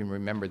didn't even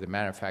remember the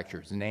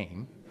manufacturer's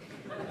name.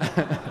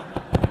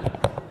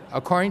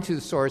 According to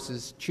the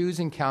sources, Chu's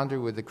encounter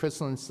with the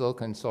crystalline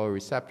silicon solar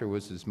receptor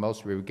was his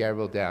most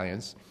regrettable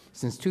dalliance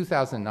since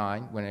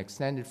 2009, when an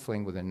extended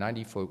fling with a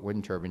 90-foot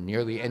wind turbine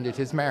nearly ended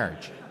his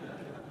marriage.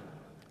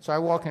 So I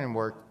walk in and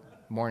work,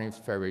 morning of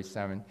February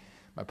 7.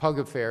 My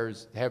public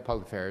affairs, the head of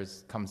public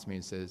affairs, comes to me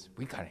and says,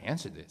 "We got to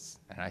answer this."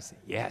 And I say,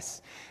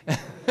 "Yes."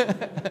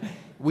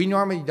 We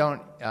normally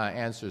don't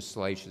answer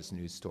salacious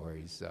news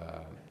stories.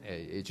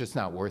 It's just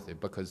not worth it,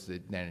 because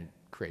then it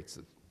creates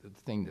the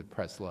thing that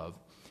press love.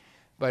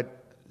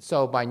 But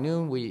so by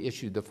noon, we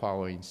issued the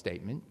following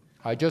statement.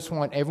 "I just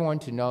want everyone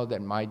to know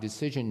that my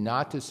decision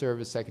not to serve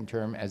a second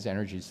term as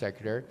Energy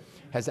Secretary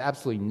has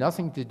absolutely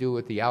nothing to do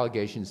with the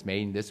allegations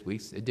made in this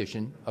week's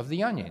edition of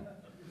The Onion.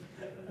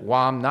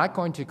 While I'm not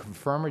going to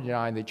confirm or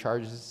deny the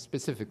charges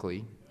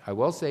specifically, I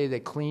will say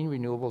that clean,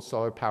 renewable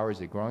solar power is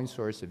a growing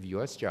source of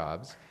U.S.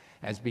 jobs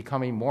and is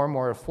becoming more and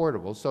more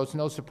affordable, so it's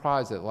no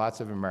surprise that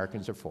lots of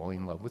Americans are falling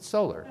in love with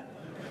solar."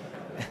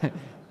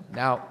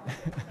 Now,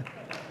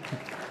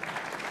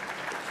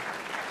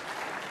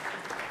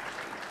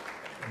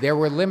 there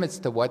were limits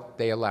to what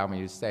they allow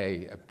me to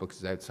say, because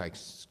that's, I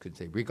could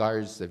say,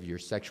 regardless of your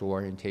sexual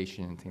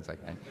orientation and things like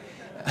that.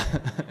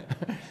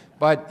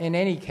 But in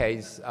any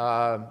case,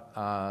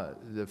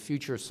 the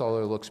future of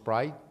solar looks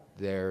bright.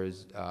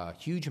 There's a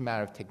huge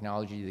amount of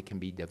technology that can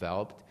be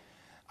developed.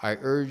 I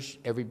urge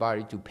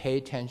everybody to pay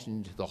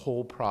attention to the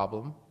whole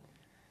problem,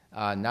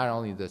 not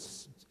only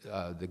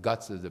the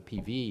guts of the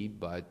PV,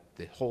 but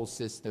the whole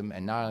system,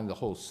 and not only the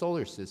whole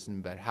solar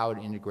system, but how it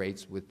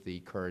integrates with the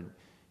current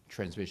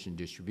transmission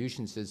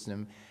distribution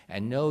system,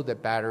 and know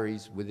that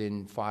batteries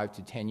within 5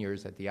 to 10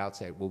 years at the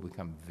outset will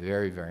become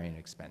very, very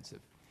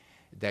inexpensive.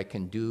 That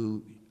can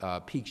do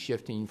peak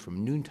shifting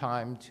from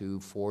noontime to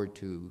 4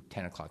 to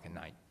 10 o'clock at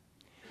night.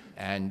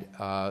 And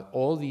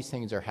all these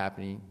things are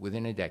happening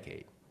within a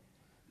decade.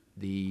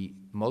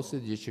 Most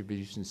of the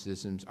distribution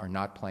systems are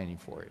not planning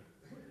for it.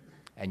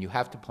 And you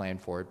have to plan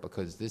for it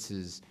because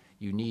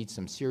you need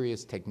some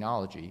serious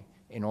technology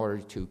in order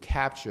to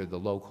capture the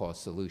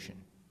low-cost solution.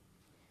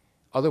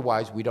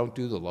 Otherwise, we don't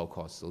do the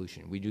low-cost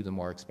solution. We do the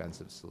more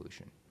expensive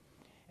solution.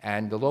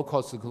 And the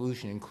low-cost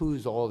solution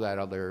includes all that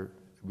other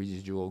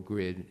residual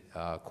grid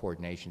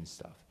coordination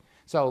stuff.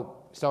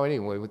 So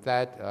anyway, with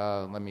that,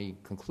 let me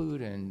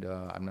conclude, and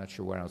I'm not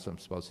sure what else I'm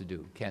supposed to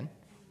do. Ken?